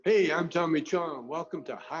Hey, I'm Tommy Chong. Welcome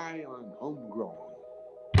to High on Homegrown.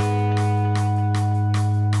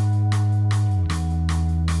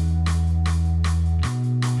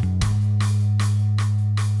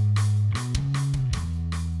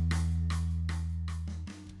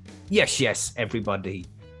 Yes, everybody,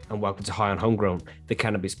 and welcome to High on Homegrown, the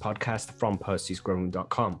cannabis podcast from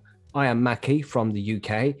Percy'sGrowing.com. I am Mackie from the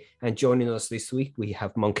UK, and joining us this week, we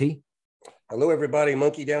have Monkey. Hello, everybody.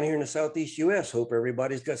 Monkey down here in the Southeast US. Hope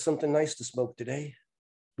everybody's got something nice to smoke today.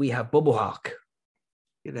 We have Bubblehawk.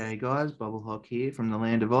 G'day, guys. Bubblehawk here from the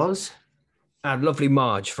land of Oz. And lovely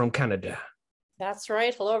Marge from Canada. That's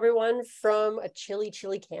right. Hello, everyone, from a chilly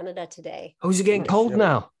Canada today. Oh, is it getting cold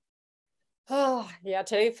now? Oh, yeah.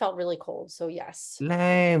 Today felt really cold. So, yes.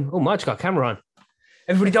 Lame. Oh, Marge got camera on.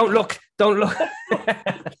 Everybody, don't look. Don't look.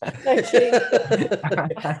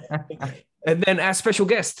 And then our special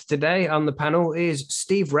guest today on the panel is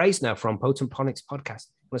Steve Reisner from Potent Ponics Podcast.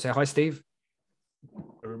 Want to say hi, Steve?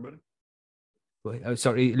 Everybody. Wait, oh,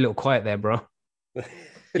 sorry, a little quiet there, bro.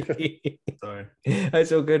 Sorry.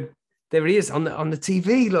 That's all good. There he is on the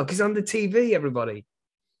TV. Look, he's on the TV, everybody.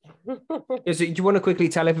 So do you want to quickly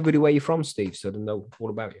tell everybody where you're from, Steve, so they know all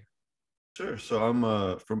about you? Sure. So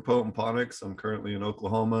I'm from Potent Ponics. I'm currently in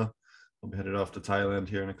Oklahoma. I'll be headed off to Thailand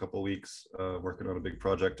here in a couple of weeks, working on a big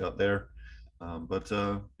project out there.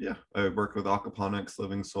 Yeah, I work with aquaponics,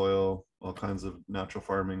 living soil, all kinds of natural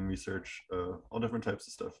farming research, all different types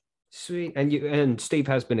of stuff. Sweet. And Steve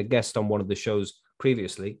has been a guest on one of the shows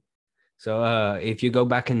previously. So if you go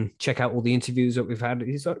back and check out all the interviews that we've had,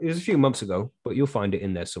 it was a few months ago, but you'll find it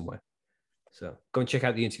in there somewhere. So go and check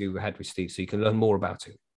out the interview we had with Steve so you can learn more about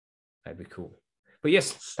it. That'd be cool. But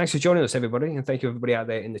yes, thanks for joining us, everybody. And thank you, everybody out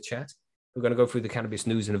there in the chat. We're going to go through the cannabis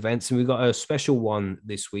news and events. And we've got a special one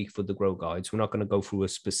this week for the Grow Guides. We're not going to go through a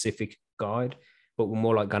specific guide, but we're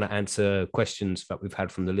more like going to answer questions that we've had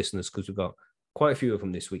from the listeners because we've got quite a few of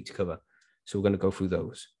them this week to cover. So we're going to go through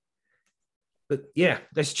those. But yeah,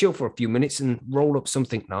 let's chill for a few minutes and roll up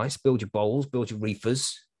something nice. Build your bowls, build your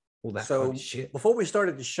reefers, all that kind of shit. Before we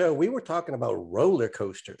started the show, we were talking about roller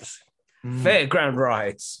coasters. Fairground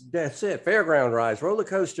rides. That's it. Fairground rides. Roller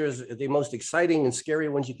coasters are the most exciting and scary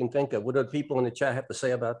ones you can think of. What do people in the chat have to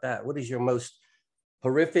say about that? What is your most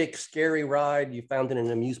horrific, scary ride you found in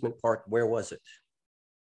an amusement park? Where was it?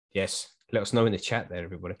 Yes. Let us know in the chat there,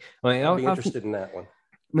 everybody. I'd be interested in that one.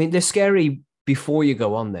 I mean, they're scary before you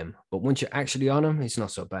go on them, but once you're actually on them, it's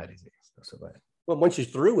not so bad, is it? It's not so bad. Well, once you're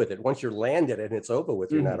through with it, once you're landed and it's over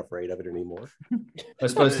with, you're not afraid of it anymore. I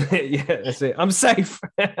suppose, yeah, that's it. I'm safe.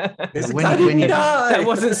 That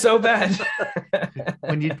wasn't so bad.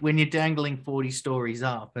 when you're dangling 40 stories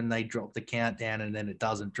up and they drop the countdown and then it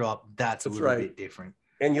doesn't drop, that's a little bit different.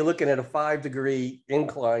 And you're looking at a 5-degree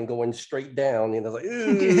incline going straight down, like,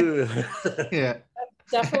 ooh. Yeah.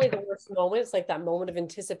 Definitely the worst moment. It's like that moment of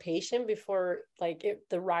anticipation before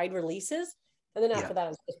the ride releases. And then after that,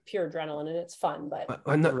 it's just pure adrenaline and it's fun. But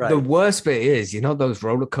the worst bit is, those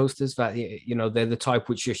roller coasters that, they're the type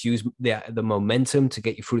which just use the momentum to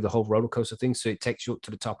get you through the whole roller coaster thing. So it takes you up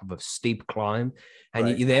to the top of a steep climb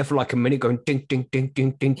and you're there for like a minute going ding, ding, ding,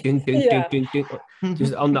 ding, ding, ding, ding, ding, ding, ding,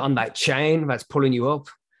 just on that chain that's pulling you up.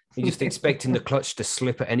 You're just expecting the clutch to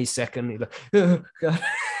slip at any second. You're like, oh, God.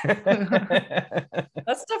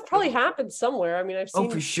 that stuff probably happens somewhere. I mean, I've seen. Oh,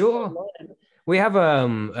 for sure. We have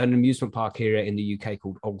an amusement park here in the UK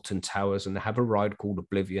called Alton Towers, and they have a ride called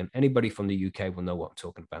Oblivion. Anybody from the UK will know what I'm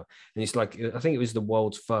talking about. And it's like, I think it was the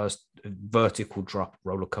world's first vertical drop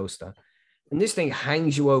roller coaster. And this thing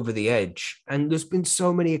hangs you over the edge. And there's been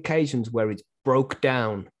so many occasions where it's broke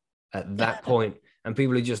down at that point. And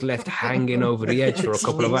people are just left hanging over the edge for a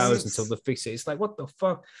couple of hours until they fix it. It's like, what the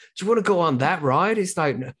fuck? Do you want to go on that ride? It's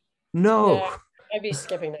like, no. Yeah, I'd be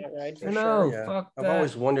skipping that ride for sure. Yeah. Fuck I've that.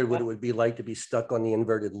 always wondered what it would be like to be stuck on the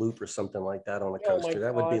inverted loop or something like that on a coaster.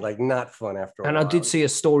 That would be like not fun after a while. And I did see a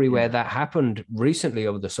story where that happened recently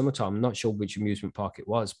over the summertime. I'm not sure which amusement park it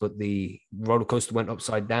was, but the roller coaster went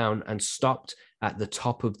upside down and stopped at the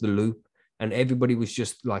top of the loop. And everybody was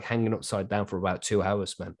just like hanging upside down for about 2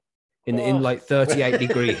 hours, man. In like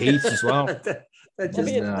 38-degree heat as well. That That'd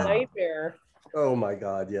be a nightmare. Oh my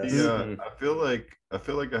God, yes. Yeah, I feel like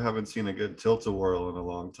I haven't seen a good tilt-a-whirl in a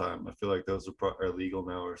long time. I feel like those are legal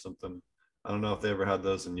now or something. I don't know if they ever had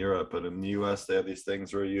those in Europe, but in the US they had these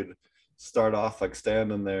things where you'd start off like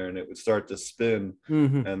standing there and it would start to spin,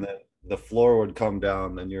 and then the floor would come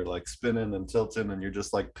down and you're like spinning and tilting and you're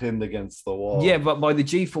just like pinned against the wall. Yeah, but by the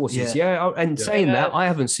G-forces. Yeah. And saying that, I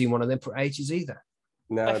haven't seen one of them for ages either.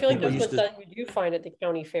 No, I feel like that's what you do find at the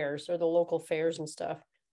county fairs or the local fairs and stuff.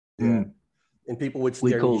 Yeah. And people would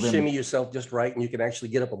We stare, call you them- shimmy yourself just right, and you can actually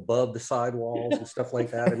get up above the sidewalls and stuff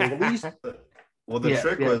like that. I mean, at least Well, the Yeah,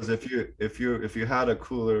 trick yeah. was if you had a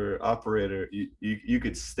cooler operator, you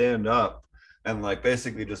could stand up and like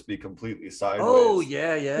basically just be completely sideways. oh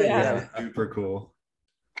yeah, yeah, Yeah. yeah. Super cool.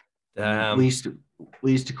 we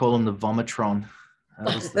used to call them the Vomitron.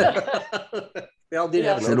 That was the, They all did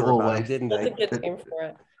Yeah. have an odor about them, Always. didn't That's a they? good name for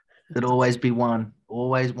it. there'd always be one,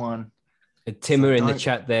 always one. Timmer in the don't-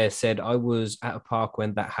 chat there said, I was at a park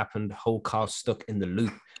when that happened, whole car stuck in the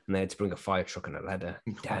loop and they had to bring a fire truck and a ladder.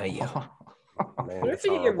 Damn. Man, What if that's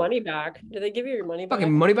you get your horrible. money back? Do they give you your money back?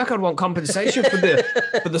 Fucking money back. I'd want compensation for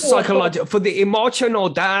the psychological, for the emotional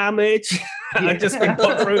damage. I just been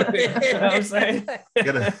put through it. You know what I'm saying?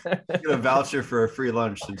 Get a voucher for a free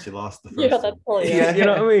lunch since you lost the first Yeah, one. that's funny. Yeah, you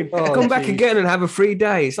know what I mean? Oh, Come back geez. again and have a free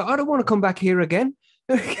day. It's like, I don't want to come back here again.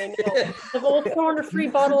 I know. The whole 400 free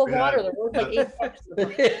bottle of water. They're worth like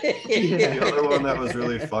 $8. The other one that was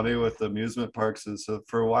really funny with the amusement parks is, so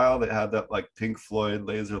for a while they had that like Pink Floyd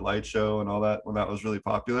laser light show and all that when that was really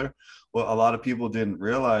popular. What a lot of people didn't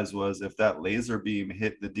realize was if that laser beam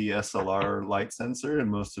hit the DSLR light sensor in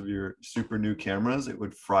most of your super new cameras, it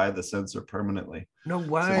would fry the sensor permanently. No So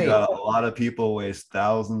way. you got a lot of people waste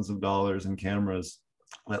thousands of dollars in cameras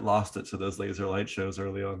that lost it to those laser light shows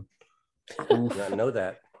early on. I know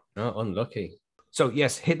that. Oh, unlucky. So,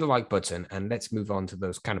 yes, hit the like button and let's move on to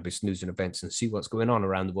those cannabis news and events and see what's going on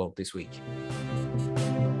around the world this week.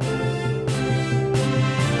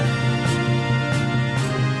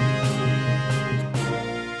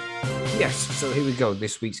 Yes, so here we go.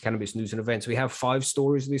 This week's cannabis news and events. We have 5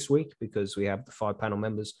 stories this week because we have the 5 panel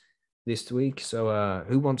members this week. So,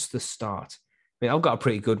 who wants to start? I mean, I've got a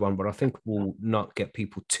pretty good one, but I think we'll not get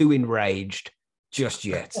people too enraged just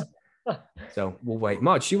yet. So we'll wait.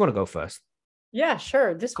 March, you want to go first? Yeah,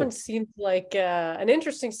 sure. This Cool. one seemed like an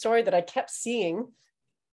interesting story that I kept seeing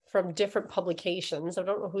from different publications. I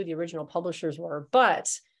don't know who the original publishers were, but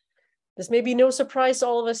this may be no surprise to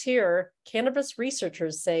all of us here. Cannabis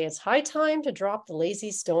researchers say it's high time to drop the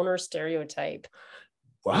lazy stoner stereotype.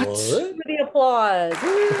 What? Give me the applause.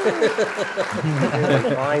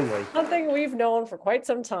 Finally. Something we've known for quite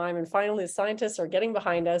some time, and finally the scientists are getting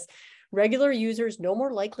behind us. Regular users no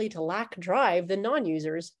more likely to lack drive than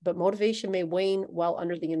non-users, but motivation may wane while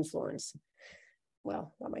under the influence.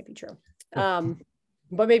 Well, that might be true,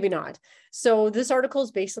 but maybe not. So this article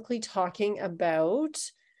is basically talking about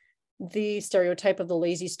the stereotype of the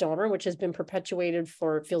lazy stoner, which has been perpetuated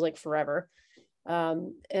for, it feels like forever,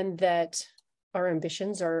 and that our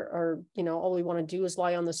ambitions are, you know, all we want to do is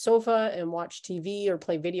lie on the sofa and watch TV or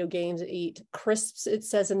play video games, eat crisps, it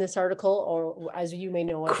says in this article, or as you may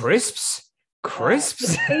know, Crisps?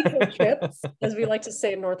 Crisps? potato chips, as we like to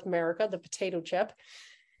say in North America, the potato chip.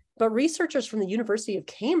 But researchers from the University of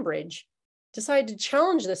Cambridge decided to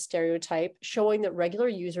challenge this stereotype, showing that regular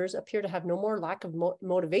users appear to have no more lack of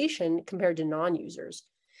motivation compared to non-users.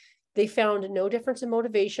 They found no difference in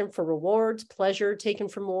motivation for rewards, pleasure taken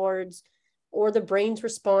from rewards, or the brain's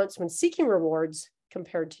response when seeking rewards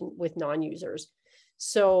compared to with non-users.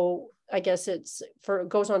 So I guess it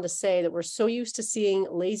goes on to say that we're so used to seeing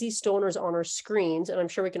lazy stoners on our screens, and I'm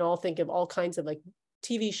sure we can all think of all kinds of like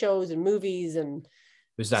TV shows and movies and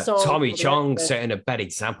Was that songs Tommy and Chong that- setting a bad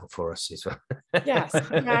example for us as well? Yes,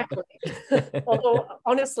 exactly. Although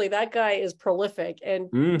honestly, that guy is prolific, and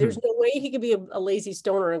Mhm. there's no way he could be a lazy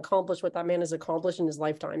stoner and accomplish what that man has accomplished in his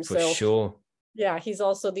lifetime. For So sure. yeah, he's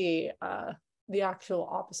also the actual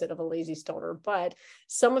opposite of a lazy stoner. But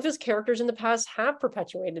some of his characters in the past have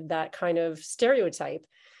perpetuated that kind of stereotype.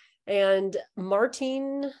 And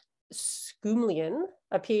Martin Skumlian,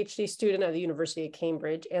 a PhD student at the University of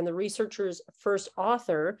Cambridge, and the researcher's first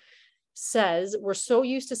author, says we're so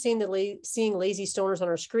used to seeing lazy stoners on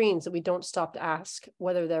our screens that we don't stop to ask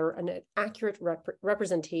whether they're an accurate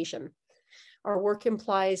representation. Our work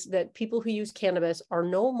implies that people who use cannabis are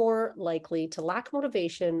no more likely to lack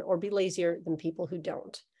motivation or be lazier than people who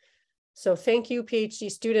don't. So thank you,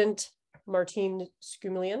 PhD student Martin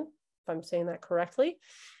Skumlian, if I'm saying that correctly,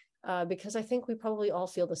 because I think we probably all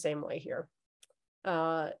feel the same way here.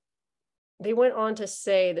 They went on to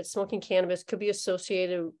say that smoking cannabis could be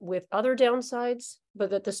associated with other downsides, but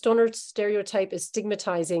that the stoner stereotype is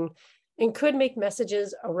stigmatizing and could make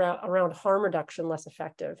messages around harm reduction less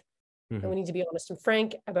effective. And we need to be honest and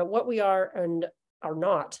frank about what we are and are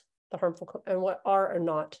not the harmful, and what are or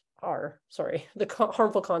not are, the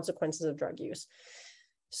harmful consequences of drug use.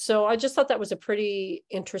 So I just thought that was a pretty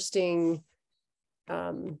interesting, I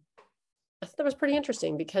thought that was pretty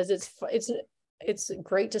interesting because it's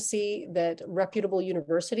great to see that reputable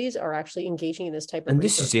universities are actually engaging in this type of And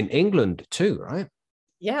research. this is in England too, right?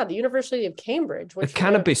 Yeah, the University of Cambridge, A which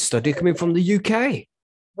cannabis study coming from the UK.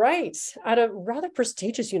 right at a rather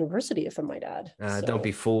prestigious university, if I might add. Don't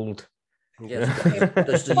be fooled. Yes.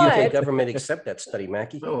 Does the UK But- government accept that study,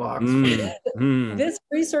 Mackie? No, Oxford. This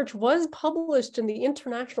research was published in the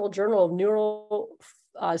International Journal of Neuro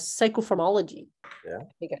Psychopharmacology. Yeah.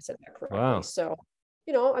 I think I said that correctly. Wow. So,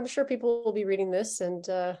 I'm sure people will be reading this and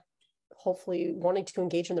hopefully wanting to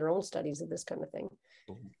engage in their own studies of this kind of thing.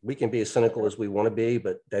 We can be as cynical as we want to be,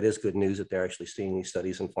 but that is good news that they're actually seeing these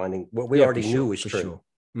studies and finding what we Yeah, already for knew sure, was for true. sure.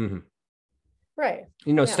 Mhm. Right.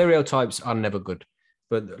 You know, Yeah. stereotypes are never good,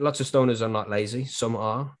 but lots of stoners are not lazy. Some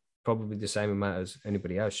are probably the same amount as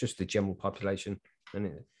anybody else, just the general population.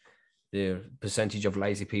 And the percentage of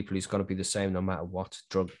lazy people is going to be the same no matter what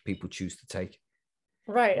drug people choose to take.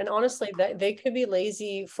 Right. And honestly, that they could be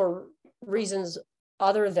lazy for reasons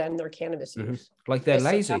other than their cannabis Mhm. use. Like they're Just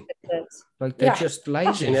so lazy. happens that- Like they're Yeah. just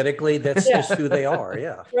lazy. Genetically, that's Yeah. just who they are.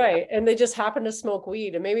 Yeah. Right. And they just happen to smoke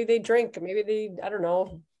weed, and maybe they drink, and maybe they, I don't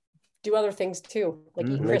know, do other things too, like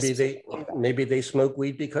eat Mhm. Maybe they smoke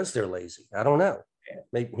weed because they're lazy. I don't know.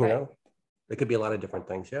 Maybe, Right. It could be a lot of different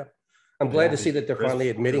things. Yeah. I'm glad to see that they're finally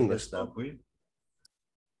admitting this stuff. Smoke weed.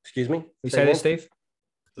 Excuse me? You Say say again? this, Steve?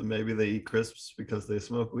 So maybe they eat crisps because they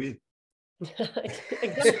smoke weed.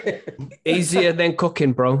 Easier than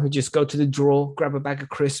cooking, bro. You just go to the drawer, grab a bag of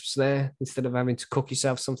crisps there instead of having to cook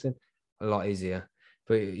yourself something. A lot easier.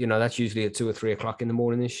 But that's usually at 2 or 3 o'clock in the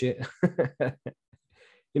morning and shit.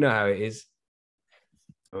 You know how it is.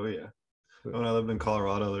 Oh yeah. When I lived in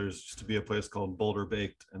Colorado, there used to be a place called Boulder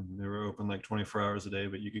Baked, and they were open like 24 hours a day,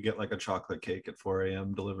 but you could get like a chocolate cake at 4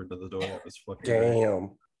 a.m. delivered to the door. It was fucking great.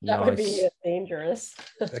 Damn. That would be Nice. dangerous.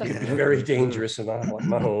 That could be very dangerous in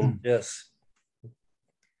my home. Yes.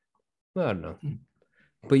 Well, I don't know.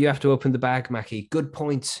 But you have to open the bag, Mackie. Good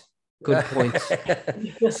point. Good point.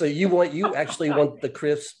 So you actually want the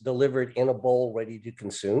crisps delivered in a bowl ready to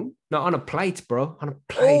consume? Not on a plate, bro. On a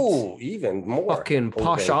plate. Oh, even more. Fucking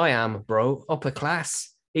posh Okay. I am, bro. Upper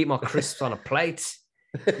class. Eat my crisps on a plate. So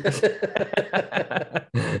I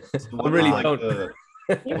what really is like don't.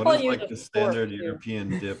 You what probably is like use a the standard fork, too.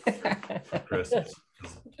 European dip for crisps?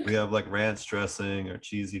 'Cause we have like ranch dressing or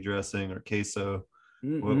cheesy dressing or queso.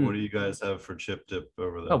 What do you guys have for chip dip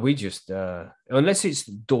over there? Oh, we just unless it's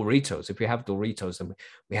Doritos. If we have Doritos, then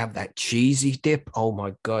we have that cheesy dip. Oh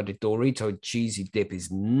my god, the Dorito cheesy dip is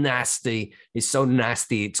nasty. It's so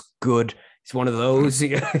nasty. It's good. It's one of those.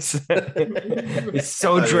 It's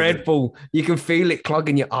so dreadful. You can feel it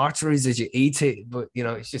clogging your arteries as you eat it. But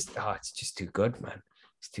it's just too good, man.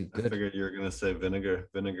 It's too I good. figured you were gonna say vinegar.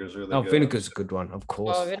 Vinegar's really Oh, good. vinegar's a good one, of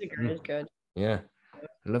course. Oh, vinegar is good. Yeah,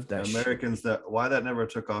 I love that. shit. Americans why that never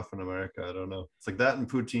took off in America, I don't know. It's like that and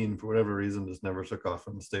poutine for whatever reason just never took off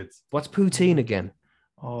in the States. What's poutine again?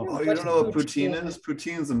 Oh, Oh, you don't know what poutine is?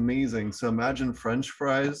 Poutine's amazing. So imagine French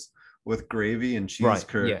fries with gravy and cheese Right,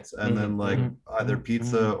 curds, yeah. and then like either mhm,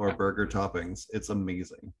 pizza or burger toppings. It's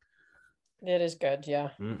amazing. It is good, yeah.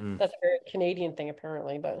 Mm-mm. That's a very Canadian thing,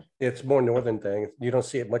 apparently, but It's more northern thing. You don't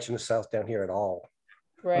see it much in the South down here at all.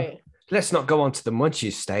 right. Let's not go on to the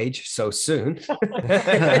munchies stage so soon.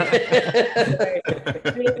 Right.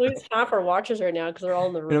 We're gonna lose half our watchers right now because they're all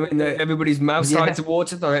in the You know room. what I mean? Everybody's mouth starting to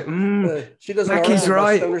water. They're like, She doesn't Mackie's argue about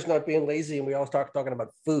right. stoners not being lazy, and we all start talking about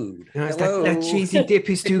food. it's Hello. that cheesy dip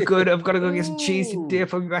is too good. I've got to go get some cheesy Ooh.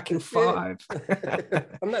 dip. I'll be back in That's it.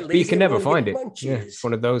 5. I'm not lazy. But you can I'm never gonna find get it. Yeah, munchies. it's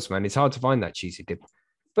one of those, man. It's hard to find that cheesy dip.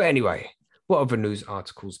 But anyway, what other news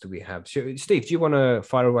articles do we have? Steve, do you want to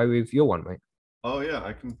fire away with your one, mate? Oh yeah,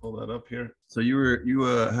 I can pull that up here. So you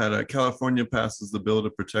had California passes the bill to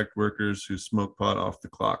protect workers who smoke pot off the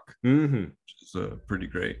clock, Mm-hmm. which is pretty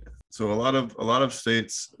great. So a lot of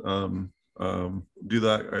states do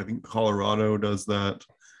that. I think Colorado does that,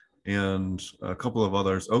 and a couple of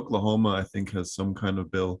others. Oklahoma, I think, has some kind of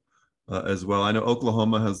bill as well. I know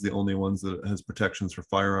Oklahoma has the only ones that has protections for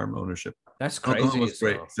firearm ownership. That's crazy. Oklahoma's as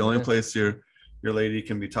great. well. It's the only Yeah. place your lady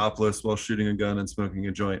can be topless while shooting a gun and smoking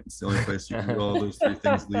a joint. It's the only place you can do all those three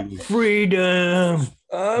things legally. Freedom.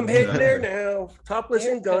 I'm heading there now. Topless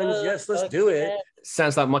and guns. Yes, let's do it.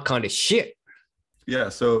 Sounds like my kind of shit. Yeah,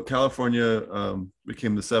 so California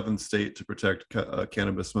became the 7th state to protect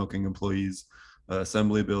cannabis smoking employees.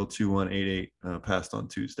 Assembly Bill 2188 passed on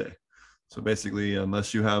Tuesday. So basically,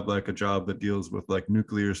 unless you have like a job that deals with like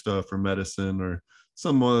nuclear stuff or medicine or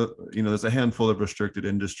some, there's a handful of restricted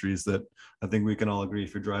industries that I think we can all agree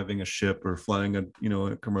if you're driving a ship or flying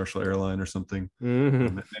a commercial airline or something,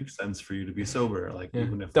 Mhm. it makes sense for you to be sober. Like Yeah.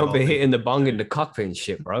 even if Don't be hitting the bong in the cockpit and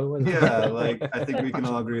shit, bro. yeah, like I think we can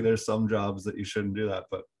all agree there's some jobs that you shouldn't do that,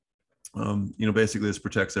 but basically this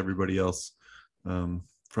protects everybody else.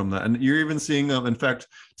 from that. And you're even seeing, in fact,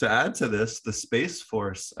 to add to this, the Space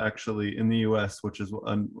Force actually in the US, which is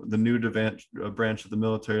the new branch of the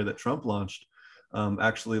military that Trump launched,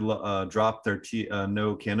 actually dropped their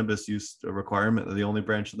no cannabis use requirement. They're the only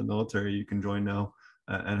branch of the military you can join now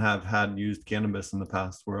and have had used cannabis in the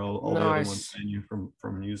past, where all the other ones ban you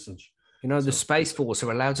from usage. You know, the Space Force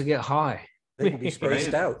are allowed to get high. They can be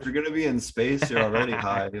spaced out. If you're going to be in space, you're already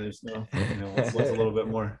high. There's no, what's a little bit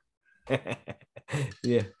more.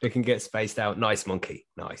 Yeah, they can get spaced out. Nice, Monkey.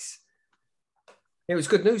 Nice. It was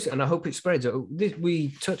good news, and I hope it spreads. We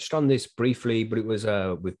touched on this briefly, but it was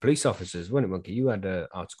with police officers, wasn't it, Monkey? You had an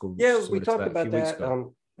article. Yeah, we talked about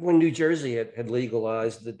that when New Jersey had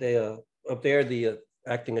legalized that they up there, the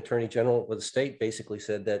acting attorney general of the state basically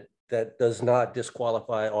said that does not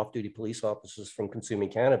disqualify off-duty police officers from consuming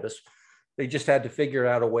cannabis. They just had to figure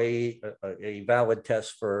out a way, a valid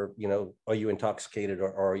test for, are you intoxicated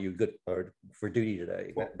or are you good or for duty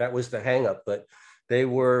today? That was the hang up, but they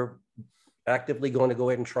were actively going to go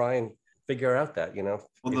ahead and try and figure out that,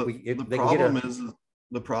 Well,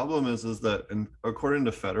 the problem is that according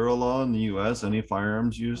to federal law in the US, any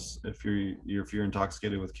firearms use, if you're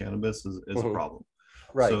intoxicated with cannabis is a problem.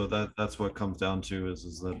 Right. So that's what comes down to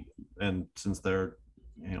is that, and since they're,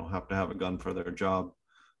 have to have a gun for their job.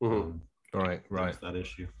 Right. That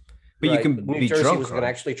issue. But you can New be Jersey drunk, was going to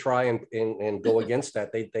actually try and go against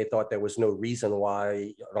that. They thought there was no reason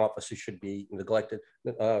why an officer should be neglected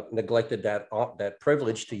that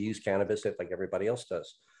privilege to use cannabis like everybody else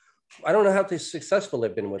does. I don't know how successful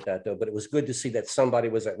they've been with that though, but it was good to see that somebody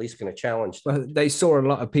was at least going to challenge them. Well, they saw a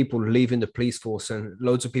lot of people leaving the police force, and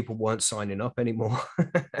loads of people weren't signing up anymore.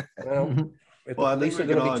 At least we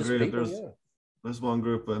can all agree there's one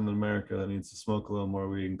group in America that needs to smoke a little more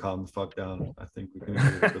weed and calm the fuck down. I think we can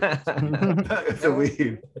agree with the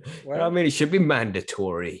weed. Well, I mean, it should be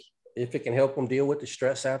mandatory. If it can help them deal with the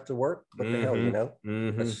stress after work, what the hell,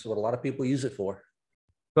 That's what a lot of people use it for.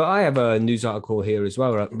 But I have a news article here as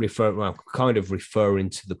well, kind of referring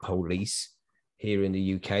to the police here in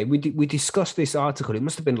the UK. We discussed this article. It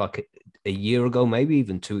must have been like a year ago, maybe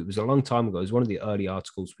even two. It was a long time ago. It was one of the early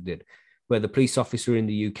articles we did, where the police officer in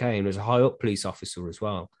the UK, and there's a high up police officer as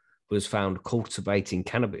well, was found cultivating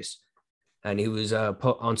cannabis, and he was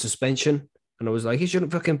put on suspension. And I was like, he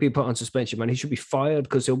shouldn't fucking be put on suspension, man. He should be fired,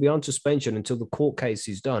 because he'll be on suspension until the court case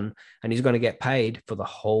is done, and he's going to get paid for the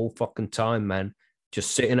whole fucking time, man.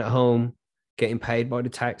 Just sitting at home, getting paid by the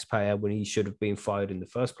taxpayer when he should have been fired in the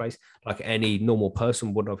first place, like any normal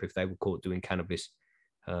person would have if they were caught doing cannabis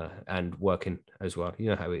and working as well.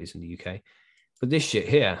 You know how it is in the UK. But this shit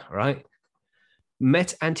here, right?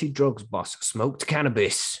 Met anti-drugs boss smoked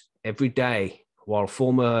cannabis every day while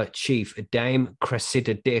former chief Dame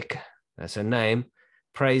Cressida Dick, that's her name,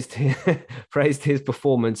 praised his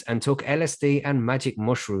performance and took LSD and magic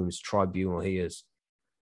mushrooms, tribunal hears.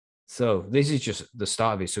 So this is just the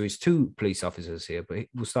start of it. So it's two police officers here, but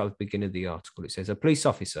we'll start at the beginning of the article. It says a police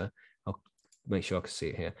officer, I'll make sure I can see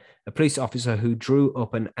it here. A police officer who drew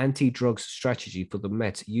up an anti-drugs strategy for the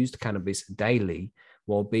Met used cannabis daily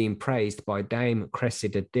while being praised by Dame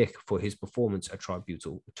Cressida Dick for his performance, a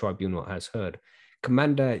tribunal has heard.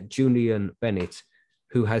 Commander Julian Bennett,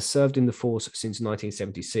 who has served in the force since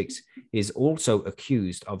 1976, is also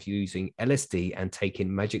accused of using LSD and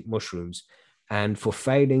taking magic mushrooms, and for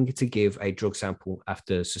failing to give a drug sample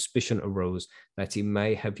after suspicion arose that he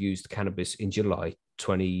may have used cannabis on July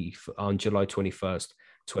 21st,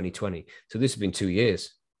 2020. So this has been 2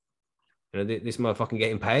 years. This motherfucking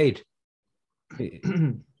getting paid.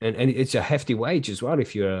 and it's a hefty wage as well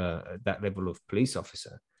if you're that level of police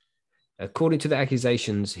officer. According to the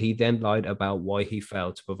accusations, he then lied about why he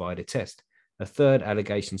failed to provide a test. A third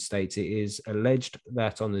allegation states it is alleged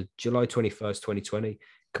that on the July 21st, 2020,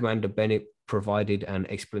 Commander Bennett provided an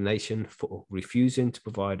explanation for refusing to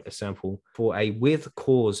provide a sample for a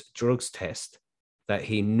with-cause drugs test that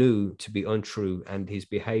he knew to be untrue, and his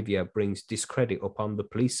behavior brings discredit upon the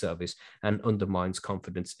police service and undermines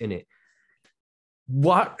confidence in it.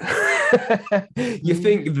 What? You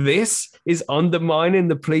think this is undermining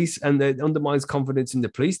the police and that undermines confidence in the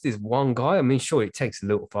police? This one guy, I mean, sure, it takes a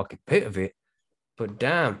little fucking bit of it, but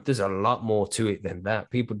damn, there's a lot more to it than that.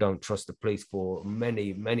 People don't trust the police for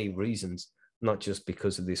many, many reasons, not just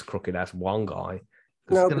because of this crooked ass one guy.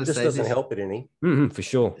 No, but this doesn't help it any. For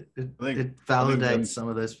sure. It validates some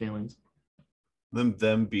of those feelings.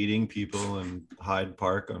 Them beating people in Hyde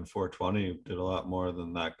Park on 420 did a lot more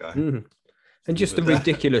than that guy. And just the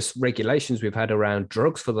ridiculous regulations we've had around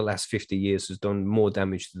drugs for the last 50 years has done more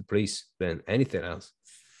damage to the police than anything else.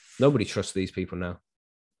 Nobody trusts these people now.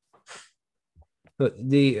 But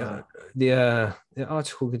the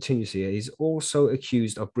article continues here. He's also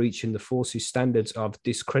accused of breaching the force's standards of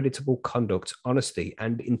discreditable conduct, honesty,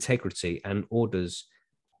 and integrity, and orders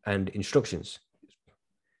and instructions.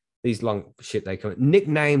 These long shit they come.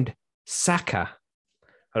 Nicknamed Saka.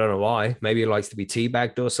 I don't know why. Maybe he likes to be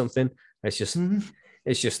teabagged or something. It's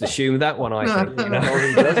just assume that one. I think. You know? Or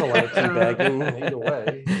he doesn't like teabagging. Either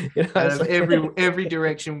way. You know, Out it's of like- every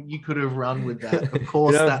direction you could have run with that. Of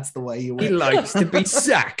course, You know, that's the way you he went. likes to be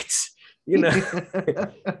sacked. You know.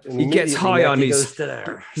 And He gets immediately high on Mackie his- goes to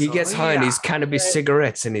there. He So, gets high on his yeah. cannabis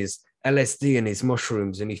cigarettes and his LSD and his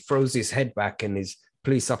mushrooms, and he throws his head back, and his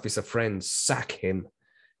police officer friends sack him.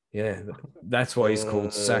 Yeah, that's why he's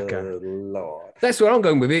called Saka. Lord. That's where I'm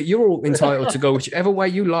going with it. You're all entitled to go whichever way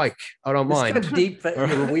you like. I don't It's mind. kind of deep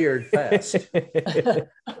and weird fast.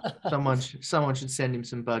 Someone should send him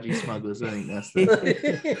some budgie smugglers. I think that's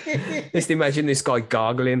the Just imagine this guy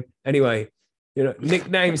gargling. Anyway, you know,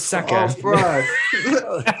 nickname Saka. Oh, bro.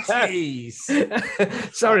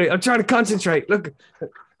 Jeez. Sorry, I'm trying to concentrate. Look,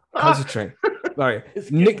 concentrate. Sorry. It's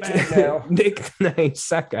getting bad now. Nicknamed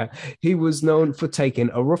Saka. He was known for taking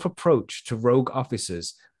a rough approach to rogue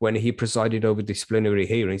officers when he presided over disciplinary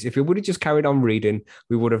hearings. If he would have just carried on reading,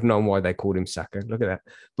 we would have known why they called him Saka. Look at that.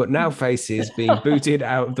 But now faces being booted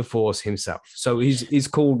out of the force himself. So he's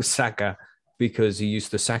called Saka because he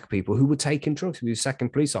used to sack people who were taking drugs. He was sacking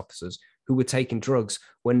police officers who were taking drugs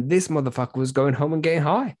when this motherfucker was going home and getting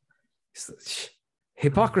high. It's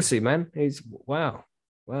hypocrisy, man. It's wow.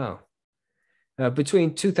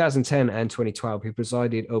 Between 2010 and 2012, he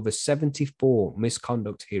presided over 74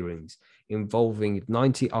 misconduct hearings involving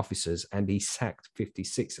 90 officers, and he sacked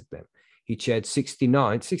 56 of them. He chaired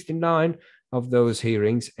 69 of those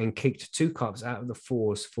hearings and kicked 2 cops out of the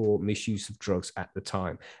force for misuse of drugs at the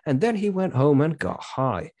time. And then he went home and got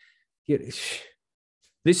high. This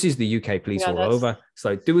is the UK police all over. It's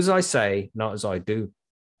like, do as I say, not as I do.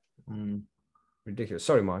 Ridiculous.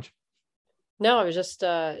 Sorry, Marge. No, it was just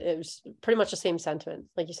it was pretty much the same sentiment,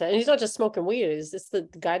 like you said. And he's not just smoking weed. Is this the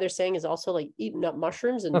guy they're saying is also like eating up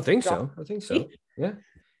mushrooms? And I think so. Yeah.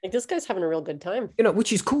 Like this guy's having a real good time. You know,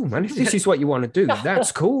 which is cool, man. If this is what you want to do,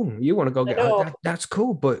 that's cool. You want to go get that's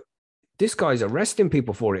cool. But this guy's arresting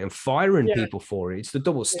people for it and firing people for it. It's the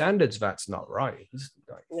double standards that's not right. It's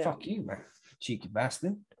like, fuck you, man. Cheeky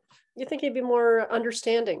bastard. You think he'd be more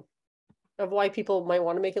understanding of why people might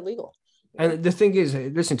want to make it legal? And the thing is,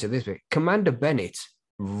 listen to this bit. Commander Bennett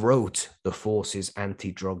wrote the force's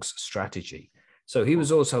anti-drugs strategy. So he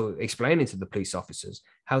was also explaining to the police officers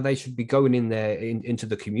how they should be going in there into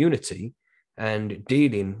the community and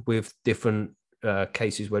dealing with different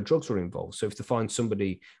cases where drugs were involved. So if they find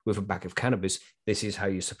somebody with a bag of cannabis, this is how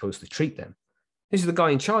you're supposed to treat them. This is the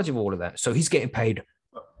guy in charge of all of that. So he's getting paid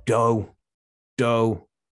dough.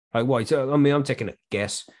 Like what? So, I mean, I'm taking a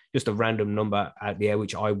guess, just a random number out the air,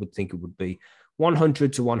 which I would think it would be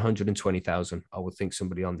 100 to 120,000. I would think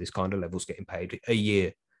somebody on this kind of level is getting paid a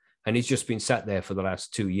year. And he's just been sat there for the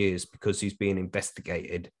last 2 years because he's being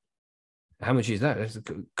investigated. How much is that? That's a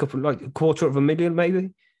couple, like $250,000, maybe?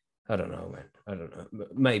 I don't know, man. I don't know.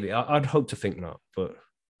 Maybe. I'd hope to think not, but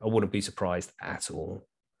I wouldn't be surprised at all.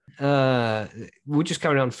 We'll just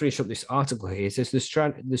carry on and finish up this article here. It says the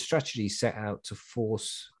strategy set out the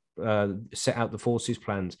force's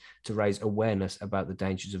plans to raise awareness about the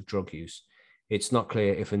dangers of drug use. It's not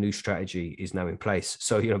clear if a new strategy is now in place.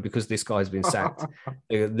 So, you know, because this guy's been sacked,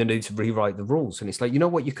 they need to rewrite the rules. And it's like, you know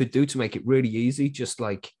what you could do to make it really easy? Just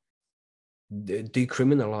like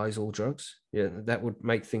decriminalize all drugs. Yeah, that would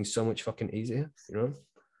make things so much fucking easier, you know?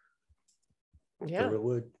 Yeah. It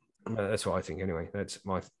would. That's what I think anyway. That's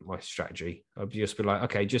my strategy. I'd just be like,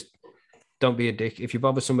 okay, just don't be a dick. If you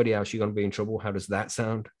bother somebody else, you're going to be in trouble. How does that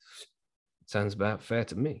sound? Sounds about fair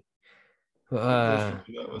to me. That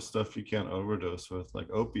was stuff you can't overdose with, like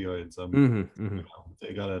opioids. You know,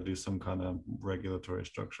 they got to do some kind of regulatory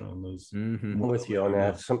structure on those. I'm with you on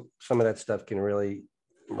that. Some of that stuff can really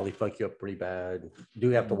fuck you up pretty bad. You do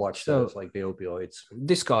have to watch those, like the opioids.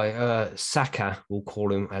 This guy, Saka, we'll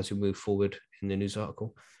call him as we move forward in the news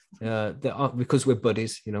article. Because we're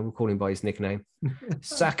buddies, you know, we'll call him by his nickname.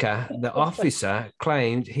 Saka, the officer,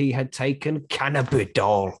 claimed he had taken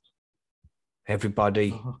cannabidiol.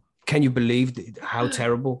 Everybody, can you believe how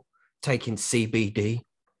terrible? Taking CBD,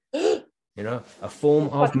 you know, a form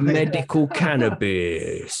of medical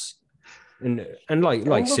cannabis. And like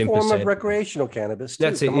Simpa form said, of recreational cannabis. Too.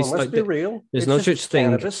 That's it. Come on, It's let's like be real. There's It's no just such thing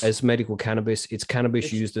cannabis. as medical cannabis. It's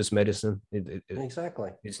cannabis used as medicine.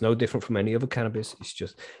 Exactly. It's no different from any other cannabis. It's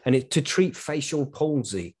just, and to treat facial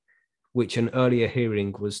palsy, which an earlier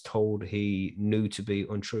hearing was told he knew to be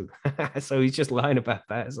untrue. So he's just lying about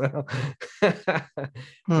that as well.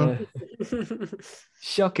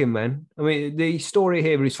 Shocking, man. I mean, the story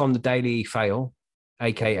here is from the Daily Fail,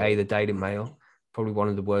 aka the Daily Mail, probably one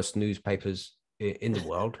of the worst newspapers in the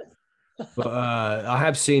world. But I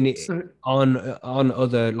have seen it on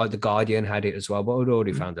other, like the Guardian had it as well. But I'd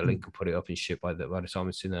already found a link and put it up and shit by the time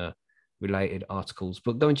it's in related articles.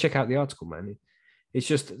 But go and check out the article, man. It's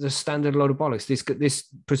just the standard load of bollocks. This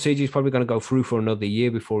procedure is probably going to go through for another year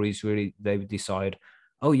before they decide,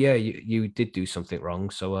 oh yeah, you did do something wrong,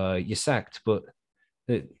 so you're sacked. But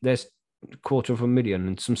there's $250,000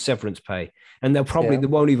 and some severance pay, and they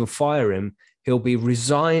won't even fire him. He'll be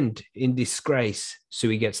resigned in disgrace, so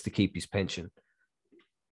he gets to keep his pension.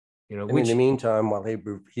 You know, in the meantime, while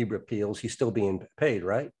he appeals, he's still being paid,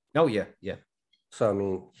 right? Oh yeah. So I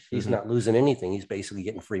mean, he's not losing anything. He's basically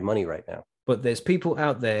getting free money right now. But there's people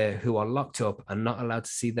out there who are locked up and not allowed to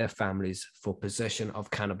see their families for possession of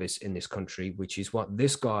cannabis in this country, which is what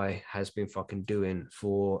this guy has been fucking doing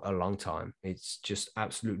for a long time. It's just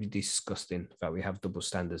absolutely disgusting that we have double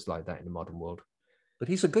standards like that in the modern world. But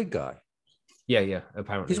he's a good guy. Yeah,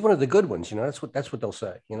 apparently. He's one of the good ones, you know. That's what they'll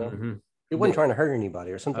say, you know. He wasn't trying to hurt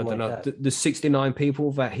anybody or something like that. The 69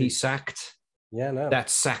 people that he sacked. Yeah, no. That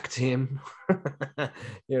sacked him.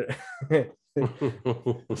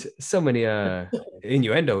 So many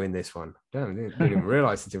innuendo in this one. Damn, I didn't even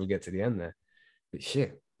realize until we get to the end there. But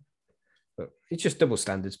shit. But it's just double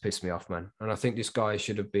standards piss me off, man. And I think this guy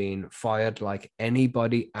should have been fired like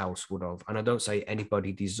anybody else would have. And I don't say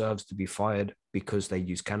anybody deserves to be fired because they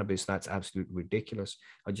use cannabis. That's absolutely ridiculous.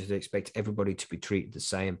 I just expect everybody to be treated the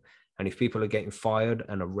same. And if people are getting fired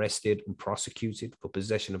and arrested and prosecuted for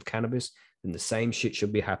possession of cannabis, then the same shit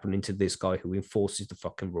should be happening to this guy who enforces the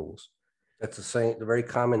fucking rules. That's the very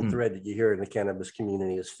common thread that you hear in the cannabis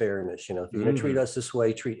community is fairness. You know, if you're going to treat us this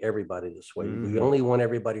way, treat everybody this way. We only want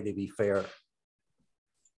everybody to be fair.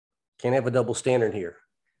 Can't have a double standard here.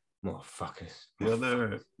 Motherfuckers.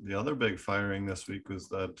 The other big firing this week was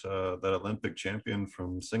that Olympic champion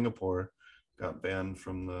from Singapore got banned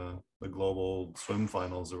from the global swim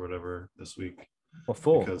finals or whatever this week. What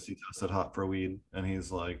for? Because he tested hot for weed, and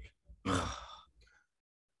he's like, you know,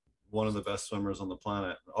 one of the best swimmers on the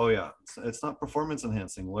planet. Oh yeah, it's not performance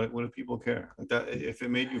enhancing. What do people care? Like that, if it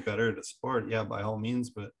made you better at a sport, yeah, by all means.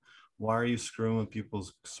 But why are you screwing with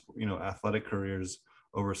people's, you know, athletic careers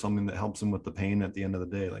over something that helps them with the pain at the end of the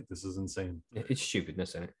day? Like, this is insane. It's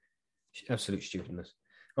stupidness, isn't it? Absolute stupidness.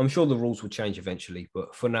 I'm sure the rules will change eventually,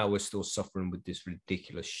 but for now, we're still suffering with this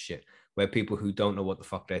ridiculous shit where people who don't know what the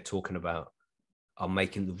fuck they're talking about are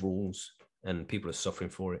making the rules and people are suffering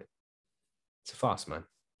for it. It's a farce, man.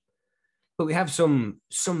 But we have some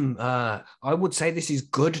I would say this is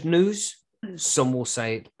good news. Some will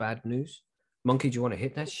say it's bad news. Monkey, do you want to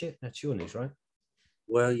hit that shit? That's your news, right?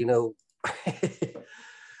 Well, you know,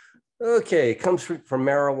 okay, it comes from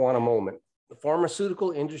Marijuana Moment. The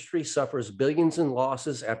pharmaceutical industry suffers billions in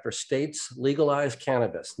losses after states legalize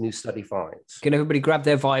cannabis, new study finds. Can everybody grab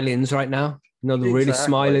their violins right now? You know, the really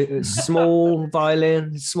small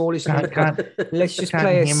violin, smallest. Let's just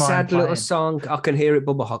play a sad little song. I can hear it,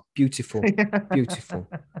 Bubba Hawk. Beautiful, beautiful.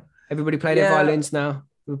 Everybody play their violins now.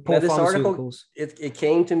 Now, this article, it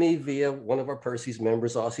came to me via one of our Percy's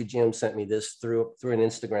members, Aussie Jim, sent me this through an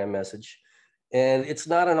Instagram message. And it's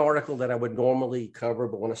not an article that I would normally cover,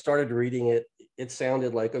 but when I started reading it, it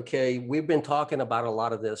sounded like, okay, we've been talking about a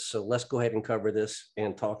lot of this, so let's go ahead and cover this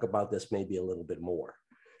and talk about this maybe a little bit more,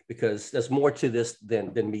 because there's more to this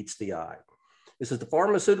than meets the eye. This is the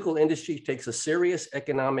pharmaceutical industry takes a serious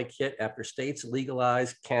economic hit after states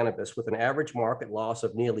legalize cannabis with an average market loss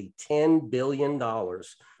of nearly $10 billion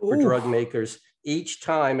for drug makers each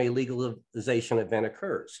time a legalization event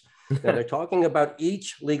occurs. Now they're talking about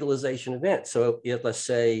each legalization event. So if, let's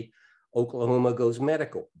say Oklahoma goes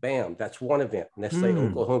medical, bam, that's one event. Let's say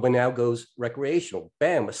Oklahoma now goes recreational,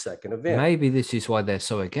 bam, a second event. Maybe this is why they're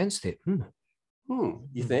so against it.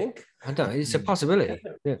 You think? I don't know. It's a possibility.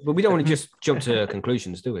 Yeah, but we don't want to just jump to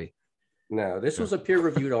conclusions, do we? No, this was a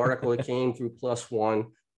peer-reviewed article. It came through PLOS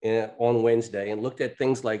ONE on Wednesday and looked at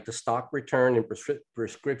things like the stock return and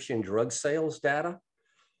prescription drug sales data.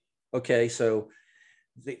 Okay, so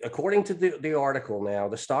according to the article now,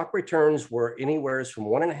 the stock returns were anywhere from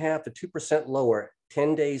 1.5% to 2% lower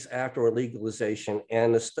 10 days after legalization.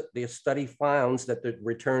 And the study finds that the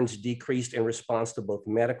returns decreased in response to both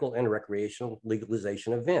medical and recreational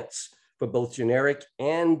legalization events for both generic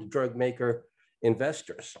and drug maker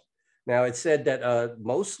investors. Now, it said that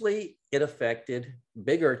mostly it affected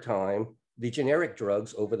bigger time the generic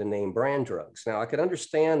drugs over the name brand drugs. Now, I can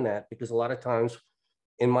understand that because a lot of times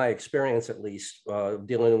in my experience, at least,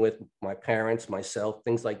 dealing with my parents, myself,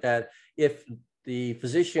 things like that, if the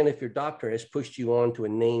physician, if your doctor has pushed you on to a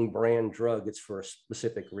name brand drug, it's for a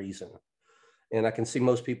specific reason. And I can see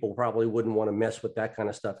most people probably wouldn't want to mess with that kind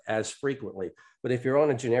of stuff as frequently. But if you're on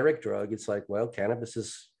a generic drug, it's like, well, cannabis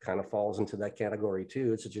is kind of falls into that category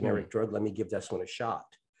too. It's a generic drug. Let me give this one a shot.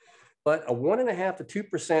 But a 1.5 to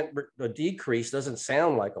 2% decrease doesn't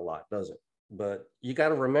sound like a lot, does it? But you got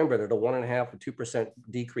to remember that a 1.5 to 2%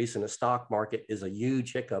 decrease in the stock market is a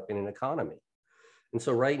huge hiccup in an economy. And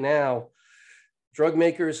so right now, drug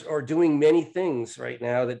makers are doing many things right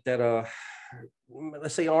now that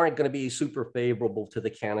let's say aren't going to be super favorable to the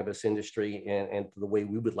cannabis industry and to the way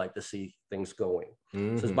we would like to see things going.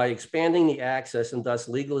 So by expanding the access and thus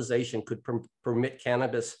legalization could permit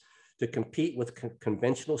cannabis to compete with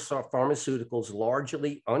conventional pharmaceuticals,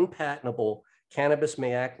 largely unpatentable. Cannabis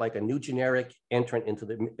may act like a new generic entrant into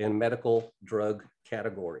the medical drug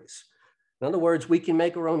categories. In other words, we can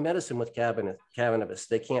make our own medicine with cannabis.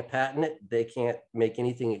 They can't patent it. They can't make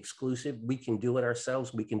anything exclusive. We can do it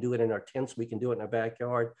ourselves. We can do it in our tents. We can do it in our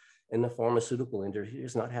backyard. And the pharmaceutical industry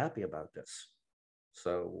is not happy about this.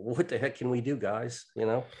 So what the heck can we do, guys? You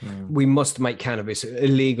know, we must make cannabis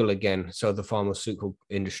illegal again so the pharmaceutical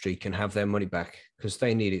industry can have their money back because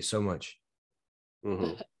they need it so much.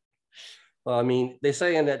 Well, I mean, they're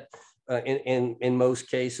saying that in most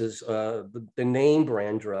cases, the name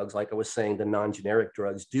brand drugs, like I was saying, the non-generic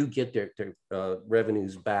drugs do get their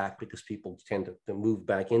revenues back because people tend to move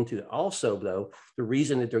back into it. Also, though, the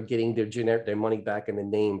reason that they're getting their money back in the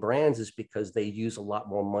name brands is because they use a lot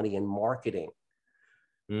more money in marketing.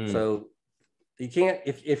 So you can't,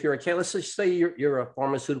 if you're let's just say you're a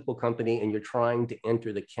pharmaceutical company and you're trying to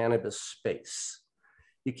enter the cannabis space,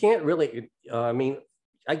 you can't really, I mean,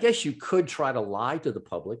 I guess you could try to lie to the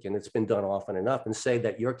public, and it's been done often enough, and say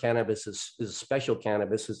that your cannabis is a special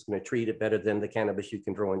cannabis, is going to treat it better than the cannabis you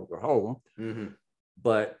can grow in your home.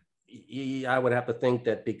 But I would have to think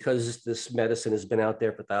that because this medicine has been out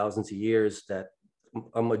there for thousands of years, that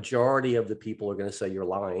a majority of the people are going to say you're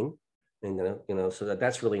lying, and so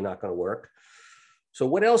that's really not going to work. So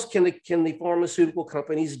what else can the pharmaceutical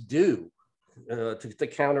companies do to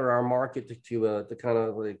counter our market to kind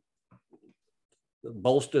of like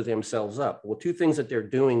bolster themselves up? Well, two things that they're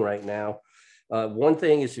doing right now. One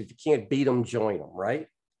thing is, if you can't beat them, join them, right?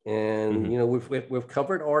 And we've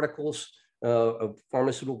covered articles of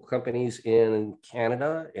pharmaceutical companies in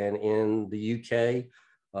Canada and in the UK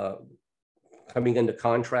coming into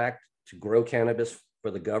contract to grow cannabis for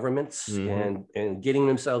the governments and getting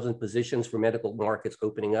themselves in positions for medical markets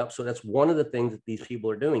opening up. So that's one of the things that these people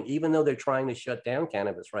are doing, even though they're trying to shut down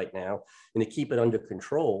cannabis right now and to keep it under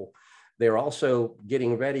control. They're also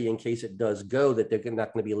getting ready in case it does go, that they're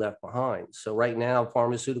not going to be left behind. So right now,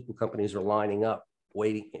 pharmaceutical companies are lining up,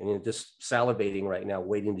 waiting and just salivating right now,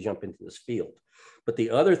 waiting to jump into this field. But the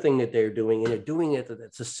other thing that they're doing, and they're doing it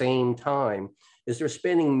at the same time, is they're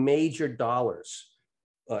spending major dollars,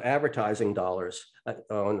 advertising dollars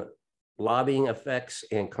on lobbying effects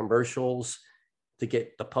and commercials to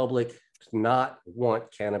get the public to not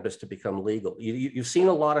want cannabis to become legal. You've seen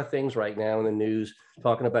a lot of things right now in the news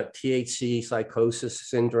talking about THC psychosis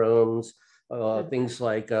syndromes, things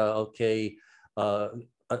like,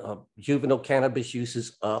 juvenile cannabis use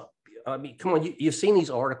is up. I mean, come on, you've seen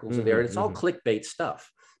these articles in there, and it's all clickbait stuff.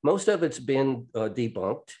 Most of it's been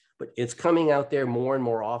debunked, but it's coming out there more and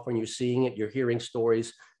more often. You're seeing it, you're hearing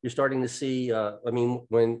stories. You're starting to see, I mean,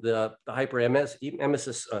 when the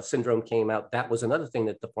hyperemesis syndrome came out, that was another thing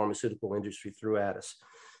that the pharmaceutical industry threw at us.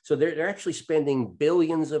 So they're actually spending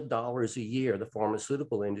billions of dollars a year, the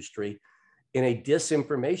pharmaceutical industry, in a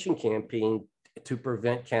disinformation campaign to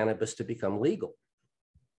prevent cannabis to become legal.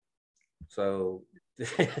 So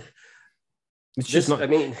it's just not, I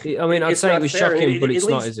mean, I'd say it was shocking, but it's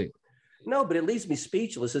not, is it? No, but it leaves me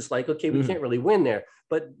speechless. It's like, okay, we can't really win there.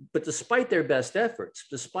 But despite their best efforts,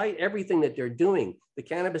 despite everything that they're doing, the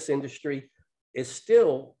cannabis industry is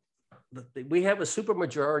still, we have a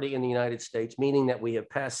supermajority in the United States, meaning that we have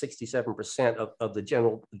passed 67% of the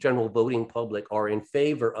general voting public are in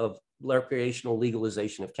favor of recreational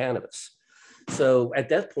legalization of cannabis. So at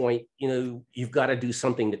that point, you've got to do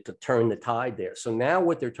something to turn the tide there. So now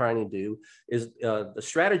what they're trying to do is the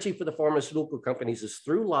strategy for the pharmaceutical companies is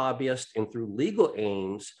through lobbyists and through legal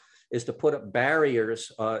aims is to put up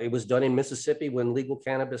barriers. It was done in Mississippi when legal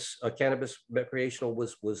cannabis recreational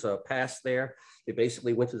was passed there. It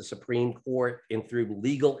basically went to the Supreme Court and through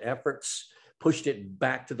legal efforts, pushed it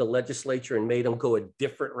back to the legislature and made them go a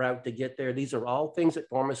different route to get there. These are all things that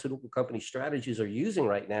pharmaceutical company strategies are using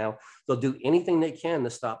right now. They'll do anything they can to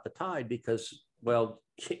stop the tide because, well,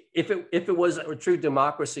 if it was a true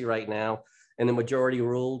democracy right now and the majority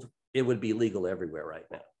ruled, it would be legal everywhere right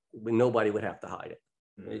now. Nobody would have to hide it.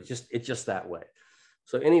 It's just that way.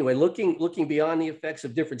 So anyway, looking beyond the effects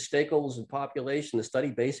of different stakeholders and population, the study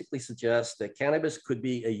basically suggests that cannabis could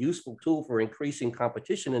be a useful tool for increasing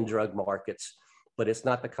competition in drug markets, but it's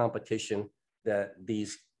not the competition that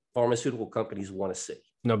these pharmaceutical companies want to see.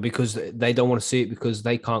 No, because they don't want to see it because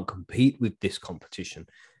they can't compete with this competition.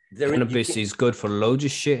 Cannabis is good for loads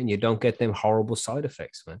of shit and you don't get them horrible side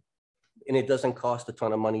effects, man. And it doesn't cost a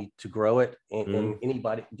ton of money to grow it. And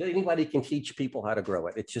anybody can teach people how to grow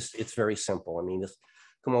it. It's very simple. I mean,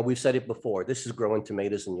 come on, we've said it before. This is growing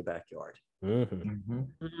tomatoes in your backyard.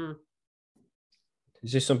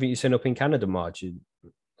 Is this something you set up in Canada, Marge?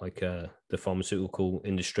 Like the pharmaceutical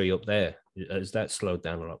industry up there? Has that slowed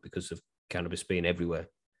down a lot because of cannabis being everywhere?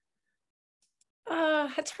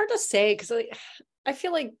 It's hard to say because I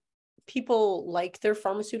feel like people like their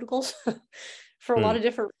pharmaceuticals for a lot of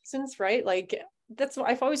different reasons, right? Like that's what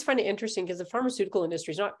I've always find it interesting because the pharmaceutical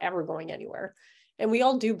industry is not ever going anywhere. And we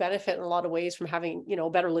all do benefit in a lot of ways from having,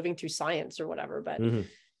 better living through science or whatever. But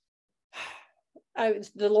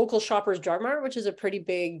the local Shoppers Drug Mart, which is a pretty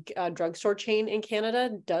big drugstore chain in Canada,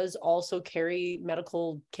 does also carry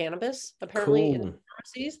medical cannabis, apparently, in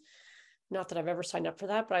pharmacies. Not that I've ever signed up for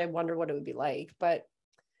that, but I wonder what it would be like. But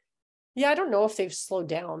yeah, I don't know if they've slowed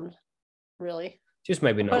down, really. Just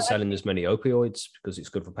maybe not selling as many opioids because it's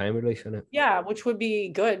good for pain relief, isn't it? Yeah, which would be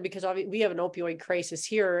good because we have an opioid crisis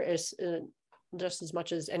here just as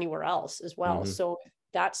much as anywhere else as well. So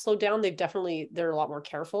that slowed down. They're a lot more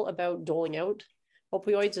careful about doling out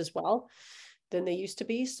opioids as well than they used to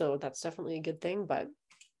be. So that's definitely a good thing. But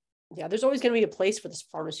yeah, there's always going to be a place for this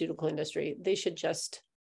pharmaceutical industry. They should just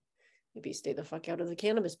maybe stay the fuck out of the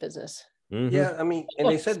cannabis business. Yeah, I mean, and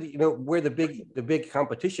they said, where the big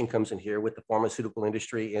competition comes in here with the pharmaceutical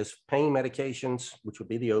industry is pain medications, which would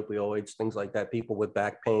be the opioids, things like that, people with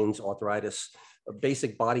back pains, arthritis,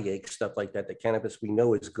 basic body aches, stuff like that, that cannabis we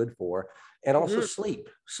know is good for, and also sleep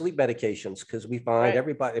medications, because we find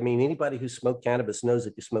anybody who smoked cannabis knows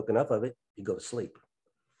if you smoke enough of it, you go to sleep.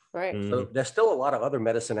 Right. So there's still a lot of other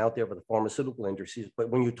medicine out there for the pharmaceutical industries, but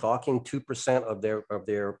when you're talking 2% of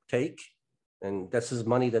their take, and this is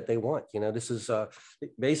money that they want. This is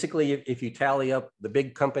basically, if you tally up the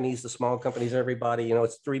big companies, the small companies, everybody,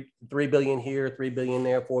 it's 3 billion here, 3 billion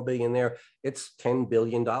there, 4 billion there. It's $10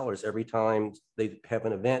 billion every time they have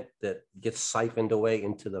an event that gets siphoned away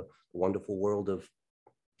into the wonderful world of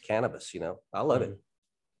cannabis. I love it.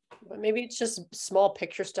 But maybe it's just small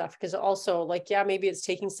picture stuff because also maybe it's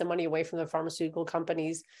taking some money away from the pharmaceutical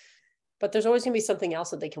companies, but there's always going to be something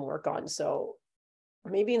else that they can work on. So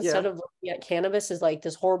maybe instead of looking at cannabis as like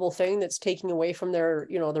this horrible thing that's taking away from their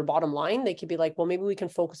bottom line, they could be like, well, maybe we can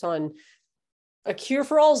focus on a cure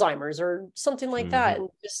for Alzheimer's or something like that, and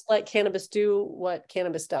just let cannabis do what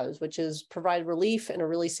cannabis does, which is provide relief in a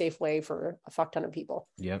really safe way for a fuck ton of people.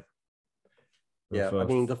 Yep. Yeah, I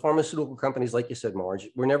mean, the pharmaceutical companies, like you said, Marge,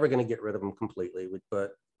 we're never going to get rid of them completely,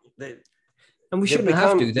 but we shouldn't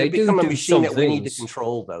have to. They do a machine that we need things to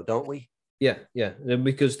control, though, don't we? Yeah,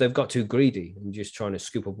 because they've got too greedy and just trying to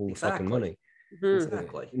scoop up all the fucking money.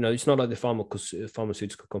 Exactly. It's not like the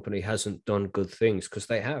pharmaceutical company hasn't done good things, because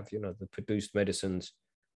they have. They've produced medicines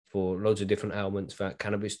for loads of different ailments that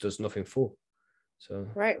cannabis does nothing for. So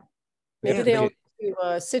maybe they all need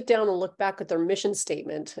to sit down and look back at their mission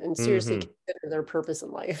statement and seriously consider their purpose in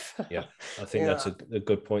life. Yeah, I think that's a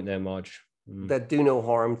good point there, Marge. That do no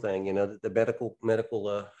harm thing, the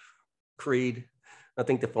medical creed. I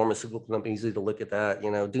think the pharmaceutical companies need to look at that,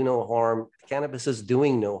 do no harm. Cannabis is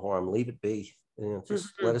doing no harm. Leave it be.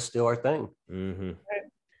 Just let us do our thing.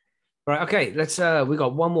 Right. Okay. Let's, we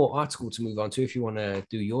got one more article to move on to. If you want to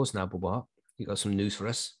do yours now, Bubba, you got some news for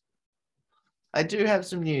us? I do have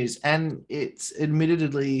some news, and it's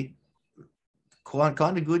admittedly quite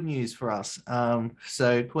kind of good news for us.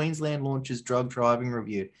 So Queensland launches drug driving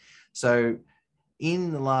review. So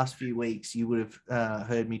in the last few weeks, you would have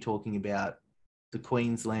heard me talking about the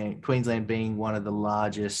Queensland being one of the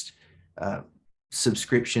largest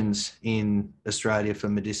subscriptions in Australia for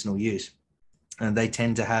medicinal use. And they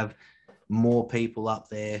tend to have more people up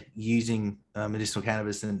there using medicinal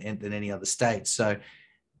cannabis than any other state. So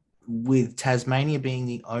with Tasmania being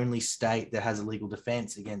the only state that has a legal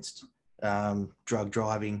defense against drug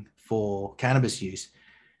driving for cannabis use,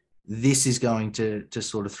 this is going to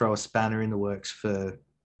sort of throw a spanner in the works for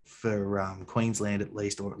Queensland, at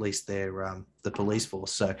least, or at least their the police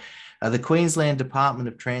force. So the Queensland Department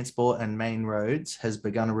of Transport and Main Roads has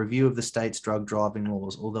begun a review of the state's drug driving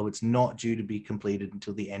laws, although it's not due to be completed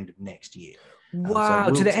until the end of next year. Wow,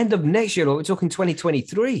 we'll- to the end of next year, or we're talking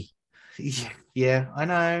 2023. Yeah, I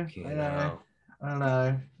know. Fucking I know. hell. I don't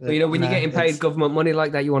know. But, when you're getting paid it's- government money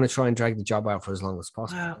like that, you want to try and drag the job out for as long as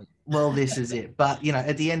possible. well, this is it. But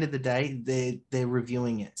at the end of the day, they're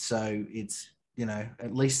reviewing it, so it's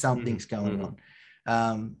at least something's going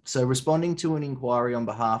on. So responding to an inquiry on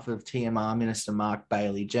behalf of TMR Minister Mark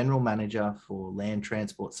Bailey, General Manager for Land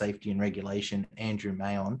Transport Safety and Regulation Andrew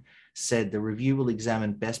Mahon said the review will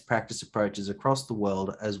examine best practice approaches across the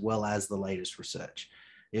world as well as the latest research.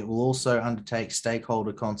 It will also undertake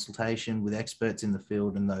stakeholder consultation with experts in the